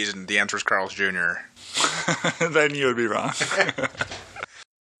Hardee's and the answer is Carl's Jr. Then you would be wrong.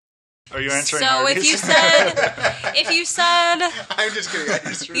 Are you answering So Hardee's? if you said I'm just kidding. I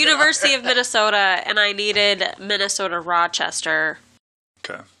just threw that University of Minnesota and I needed Minnesota Rochester,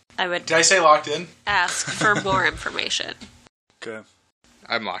 Okay. I would Did I say locked in? ask for more information. Okay.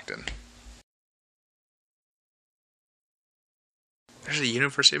 I'm locked in. There's a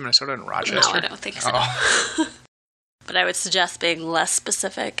University of Minnesota in Rochester? No, I don't think so. Oh. But I would suggest being less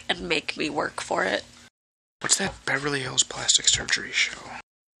specific and make me work for it. What's that Beverly Hills plastic surgery show?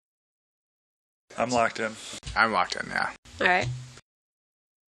 I'm locked in. I'm locked in, yeah. All right.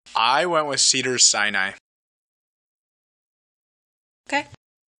 I went with Cedars-Sinai. Okay.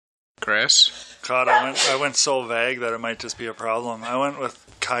 Chris? God, I went so vague that it might just be a problem. I went with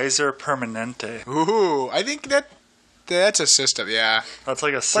Kaiser Permanente. Ooh, I think that's a system, yeah. That's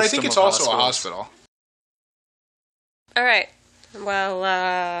like a system. But I think it's of also a hospitals. hospital. All right.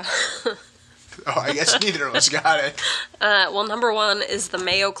 Well, Oh, I guess neither of us got it. well, number 1 is the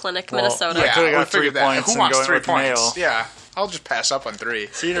Mayo Clinic, Well, Minnesota. I could've got we 3 figured that. points Who and wants going 3 with points? Mayo. Yeah, I'll just pass up on 3.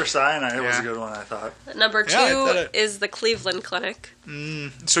 Cedars-Sinai was Yeah. a good one, I thought. Number 2 Yeah, I thought it- is the Cleveland Clinic.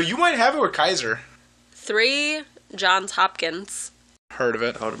 So you might have it with Kaiser. 3, Johns Hopkins. Heard of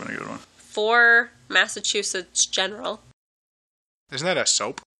it. That would have been a good one. 4, Massachusetts General. Isn't that a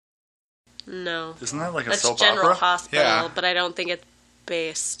soap? No. Isn't that like a That's soap General opera? Hospital, Yeah. but I don't think it's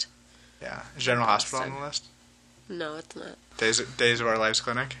based. Yeah. Is General Hospital on the list? No, it's not. Days of Our Lives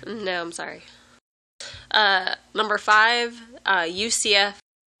Clinic? No, I'm sorry. Number 5,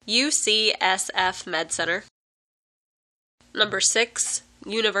 UCSF Med Center. Number 6,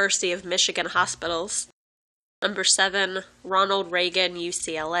 University of Michigan Hospitals. Number 7, Ronald Reagan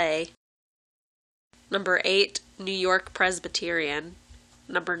UCLA. Number 8, New York Presbyterian.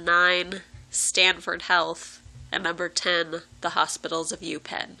 Number 9, Stanford Health. And number 10, the Hospitals of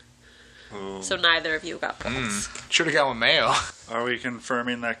UPenn. Ooh. So neither of you got points. Should have gone with Mayo. Are we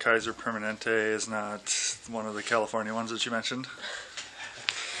confirming that Kaiser Permanente is not one of the California ones that you mentioned?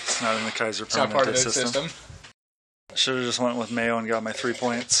 It's not in the Kaiser It's not part of Permanente the system. Should have just went with Mayo and got my 3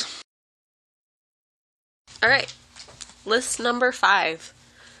 points. All right. List number 5.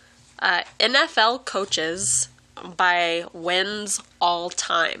 NFL coaches by wins all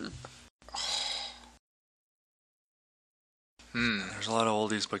time. There's a lot of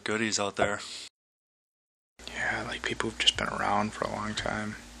oldies but goodies out there. Yeah, like people who've just been around for a long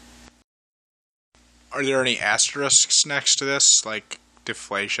time. Are there any asterisks next to this, like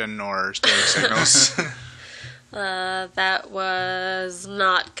deflation or steering signals? That was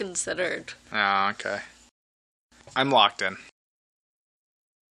not considered. Oh, okay. I'm locked in.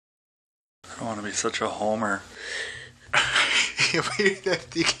 I don't want to be such a homer. You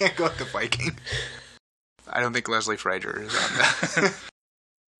can't go with the Viking. I don't think Leslie Frazier is on that.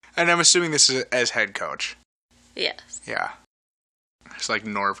 And I'm assuming this is as head coach. Yes. Yeah. It's like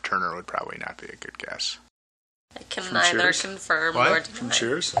Norv Turner would probably not be a good guess. I can From neither Cheers? confirm What? nor deny. From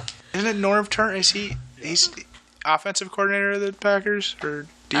Cheers? Isn't it Norv Turner? He's the offensive coordinator of the Packers or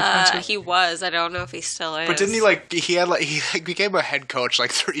defensive? He was. I don't know if he still is. But didn't he became a head coach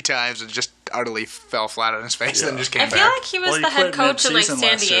like 3 times and just utterly fell flat on his face and then just came I back. feel like he was Well, he the head quit coach in like mid-season San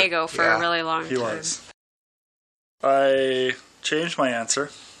last year. Diego for Yeah, a really long He time. was. I changed my answer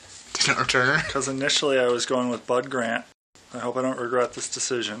Norv Turner? because initially I was going with Bud Grant. I hope I don't regret this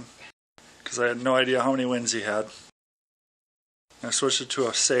decision because I had no idea how many wins he had. I switched it to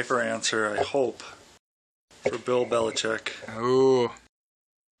a safer answer, I hope, for Bill Belichick. Ooh.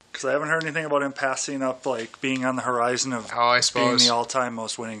 Because I haven't heard anything about him passing up, like, being on the horizon of Oh, I being suppose. the all-time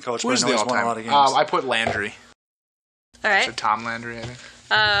most winning coach. Who's but I know the he's won a lot of all-time? games. I put Landry. All right. So Tom Landry, I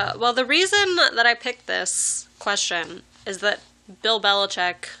think. Well, the reason that I picked this question is that Bill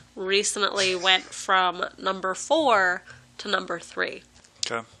Belichick recently went from number 4 to number 3.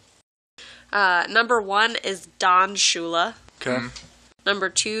 Okay. Number 1 is Don Shula. Okay. Number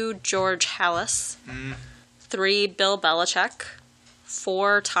 2, George Halas. 3, Bill Belichick.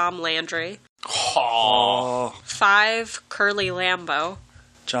 4, Tom Landry. Oh, 5, Curly Lambeau.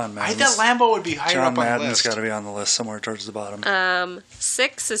 John I Madden's. thought Lambeau would be higher John up on the Madden's list. got to be on the list somewhere towards the bottom.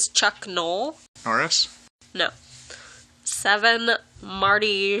 6 is Chuck Noll. Norris? No. 7,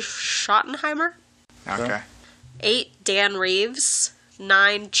 Marty Schottenheimer. Okay. 8, Dan Reeves.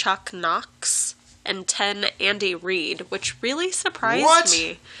 9, Chuck Knox. And 10, Andy Reid, which really surprised What?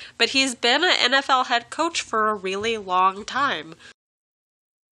 me. But he's been an NFL head coach for a really long time.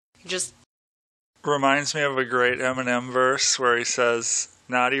 Just, Reminds me of a great Eminem verse where he says,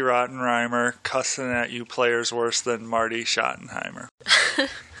 "Naughty rotten rhymer, cussing at you players worse than Marty Schottenheimer."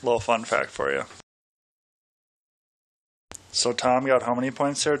 Little fun fact for you. So Tom got how many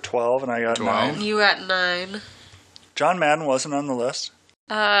points there? 12, and I got 12. 9. you got 9. John Madden wasn't on the list.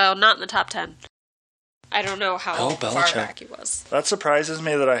 Not in the top 10. I don't know how Bill far Belichick. back he was. That surprises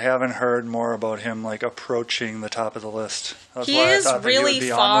me that I haven't heard more about him like approaching the top of the list. That's He why I is thought that really he would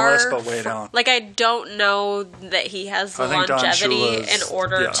be far. on the list, but way down. Like, I don't know that he has the I think Don longevity Shula's- in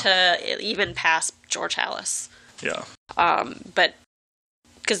order yeah. to even pass George Halas. Yeah. But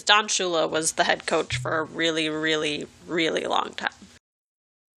because Don Shula was the head coach for a really, really, really long time.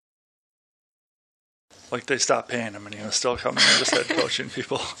 Like they stopped paying him and he was still coming and just head coaching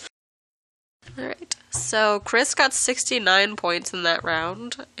people. All right. So Chris got 69 points in that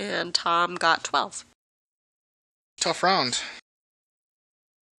round, and Tom got 12. Tough round.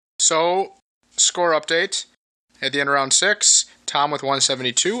 So, score update. At the end of round 6, Tom with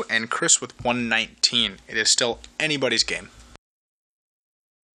 172 and Chris with 119. It is still anybody's game.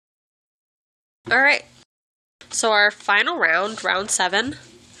 All right. So our final round, round 7,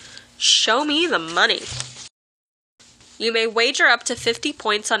 show me the money. You may wager up to 50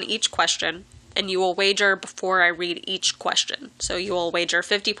 points on each question, and you will wager before I read each question. So you will wager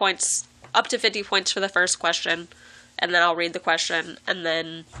 50 points, up to 50 points for the first question, and then I'll read the question, and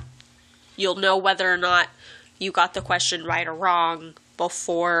then you'll know whether or not you got the question right or wrong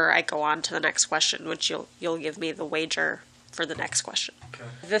before I go on to the next question, which you'll give me the wager for the next question. Okay.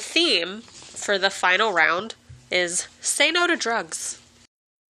 The theme for the final round is say no to drugs.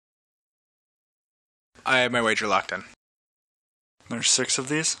 I have my wager locked in. There's 6 of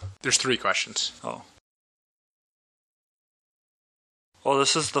these? There's 3 questions. Oh. Well,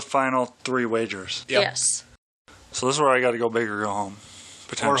 this is the final 3 wagers. Yep. Yes. So this is where I got to go big or go home, Or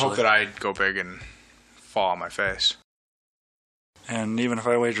potentially. hope that I go big and fall on my face. And even if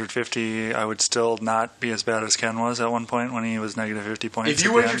I wagered 50, I would still not be as bad as Ken was at one point when he was negative 50 points. If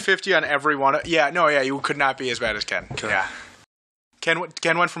you again. wagered 50 on every one, you could not be as bad as Ken. Okay. Yeah.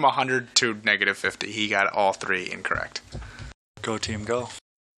 Ken went from 100 to negative 50. He got all 3 incorrect. Go team, go.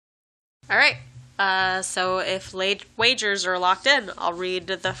 All right. So if wagers are locked in, I'll read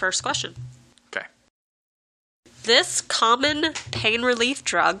the first question. Okay. This common pain relief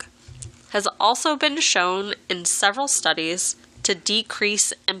drug has also been shown in several studies to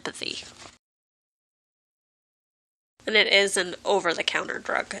decrease empathy. And it is an over-the-counter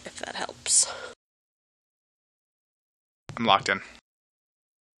drug, if that helps. I'm locked in.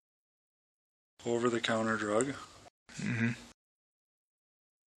 Over-the-counter drug. Mm-hmm.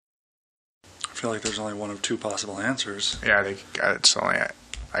 I feel like there's only one of two possible answers. Yeah, I think it's only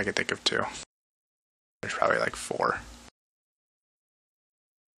I could think of two. There's probably like four.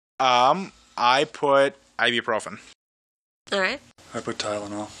 I put ibuprofen. All right. I put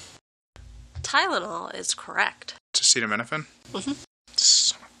Tylenol. Tylenol is correct. It's acetaminophen? Mm-hmm.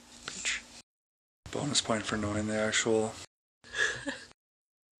 Son of a bitch. Bonus point for knowing the actual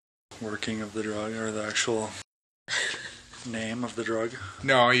working of the drug, or the actual name of the drug.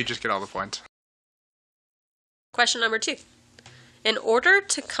 No, you just get all the points. Question number 2. In order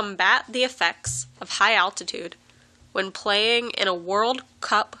to combat the effects of high altitude when playing in a World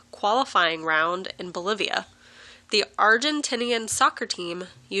Cup qualifying round in Bolivia, the Argentinian soccer team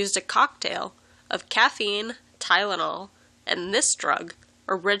used a cocktail of caffeine, Tylenol, and this drug,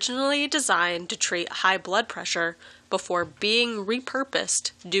 originally designed to treat high blood pressure before being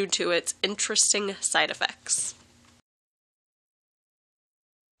repurposed due to its interesting side effects.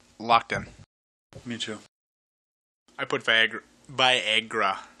 Locked in. Me too. I put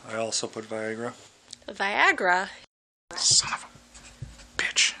Viagra. I also put Viagra. Viagra. Son of a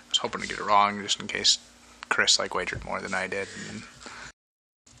bitch. I was hoping to get it wrong just in case Chris wagered more than I did.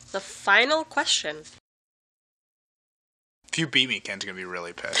 The final question. If you beat me, Ken's going to be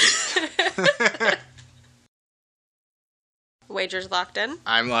really pissed. Wagers locked in?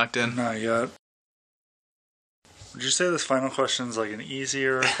 I'm locked in. Not yet. Would you say this final question's like an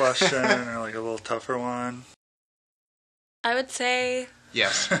easier question or like a little tougher one? I would say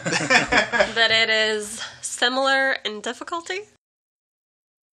Yes. that it is similar in difficulty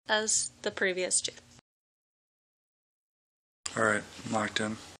as the previous two. Alright, locked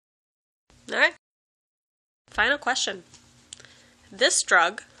in. Alright. Final question. This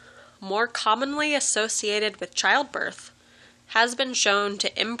drug, more commonly associated with childbirth, has been shown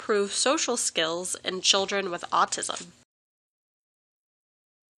to improve social skills in children with autism.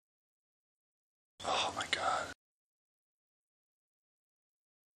 Oh my god.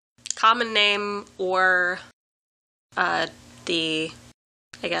 Common name or the,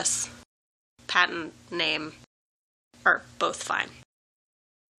 I guess, patent name are both fine.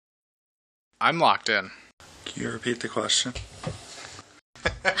 I'm locked in. Can you repeat the question?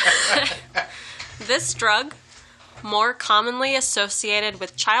 This drug, more commonly associated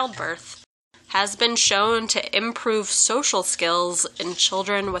with childbirth, has been shown to improve social skills in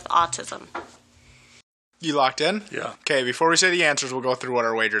children with autism. You locked in? Yeah. Okay, before we say the answers, we'll go through what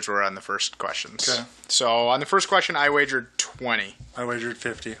our wagers were on the first questions. Okay. So, on the first question, I wagered 20. I wagered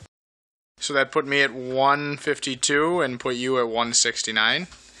 50. So that put me at 152 and put you at 169.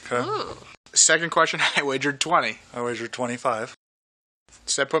 Okay. Ooh. Second question, I wagered 20. I wagered 25.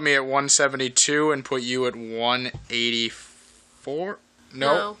 So that put me at 172 and put you at 184?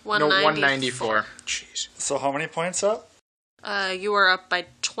 No, 194. Jeez. So how many points up? You were up by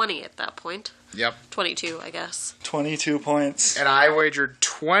 20 at that point. Yep. 22, I guess. 22 points. And I wagered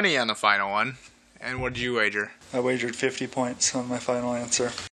 20 on the final one. And what did you wager? I wagered 50 points on my final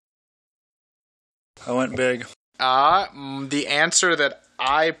answer. I went big. The answer that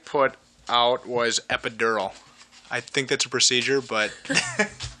I put out was epidural. I think that's a procedure, but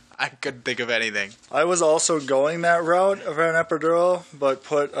I couldn't think of anything. I was also going that route of an epidural, but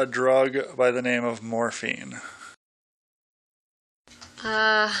put a drug by the name of morphine.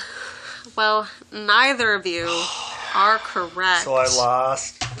 Well, neither of you are correct. So I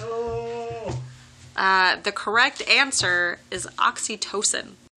lost. The correct answer is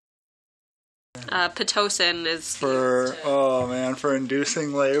oxytocin. Pitocin is For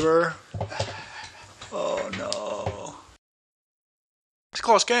inducing labor. Oh no. It's a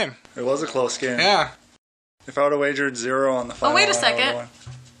close game. It was a close game. Yeah. If I would have wagered 0 on the final. Oh, wait a one, I would've second. won.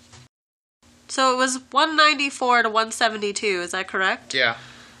 So it was 194 to 172, is that correct? Yeah.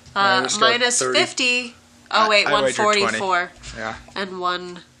 I just got Minus 30. 50. Oh wait, I wagered 144. Yeah. And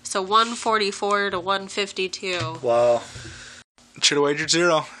 144 to 152. Wow. Should have wagered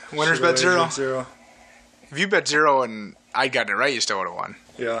 0. Winners Should've bet 0. wagered 0. If you bet 0 and I'd gotten it right, you still would have won.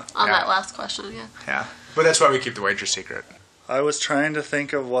 Yeah. On Yeah. that last question, yeah. Yeah. But that's why we keep the wager secret. I was trying to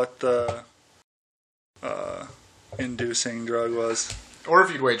think of what the inducing drug was. Or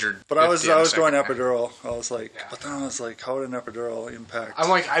if you'd wagered. But I was 50 on the going second one. epidural. I was like, Yeah. but then I was like, how would an epidural impact? I'm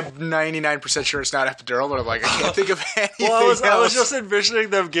 99% sure it's not epidural, but I'm like, I can't think of anything well, I was else. just envisioning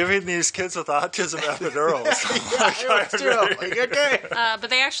them giving these kids with autism epidurals. I was too. Like, okay. But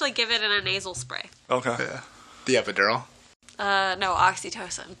they actually give it in a nasal spray. Okay. Yeah. The epidural. No,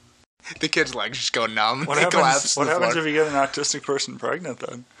 oxytocin. The kid's legs just go numb. What They happens? collapse What to the happens floor. if you get an autistic person pregnant?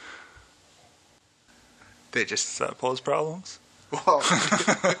 Then They just, does that pose problems? well,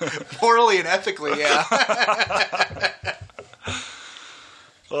 morally and ethically, yeah.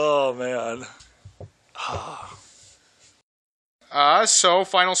 Oh man, So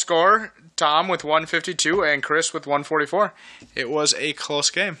final score, Tom with 152 and Chris with 144. It was a close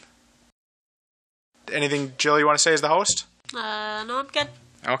game. Anything, Jill, you want to say as the host? No, I'm good.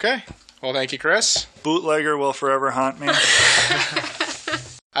 Okay. Well, thank you, Chris. Bootlegger will forever haunt me.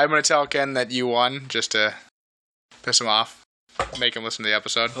 I'm going to tell Ken that you won just to piss him off. Make him listen to the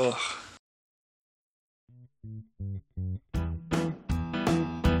episode. Ugh.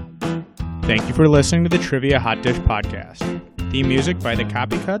 Thank you for listening to the Trivia Hot Dish podcast. Theme music by The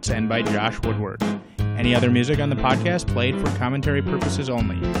Copycuts and by Josh Woodward. Any other music on the podcast played for commentary purposes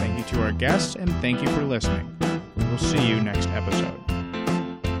only. Thank you to our guests and thank you for listening. We will see you next episode.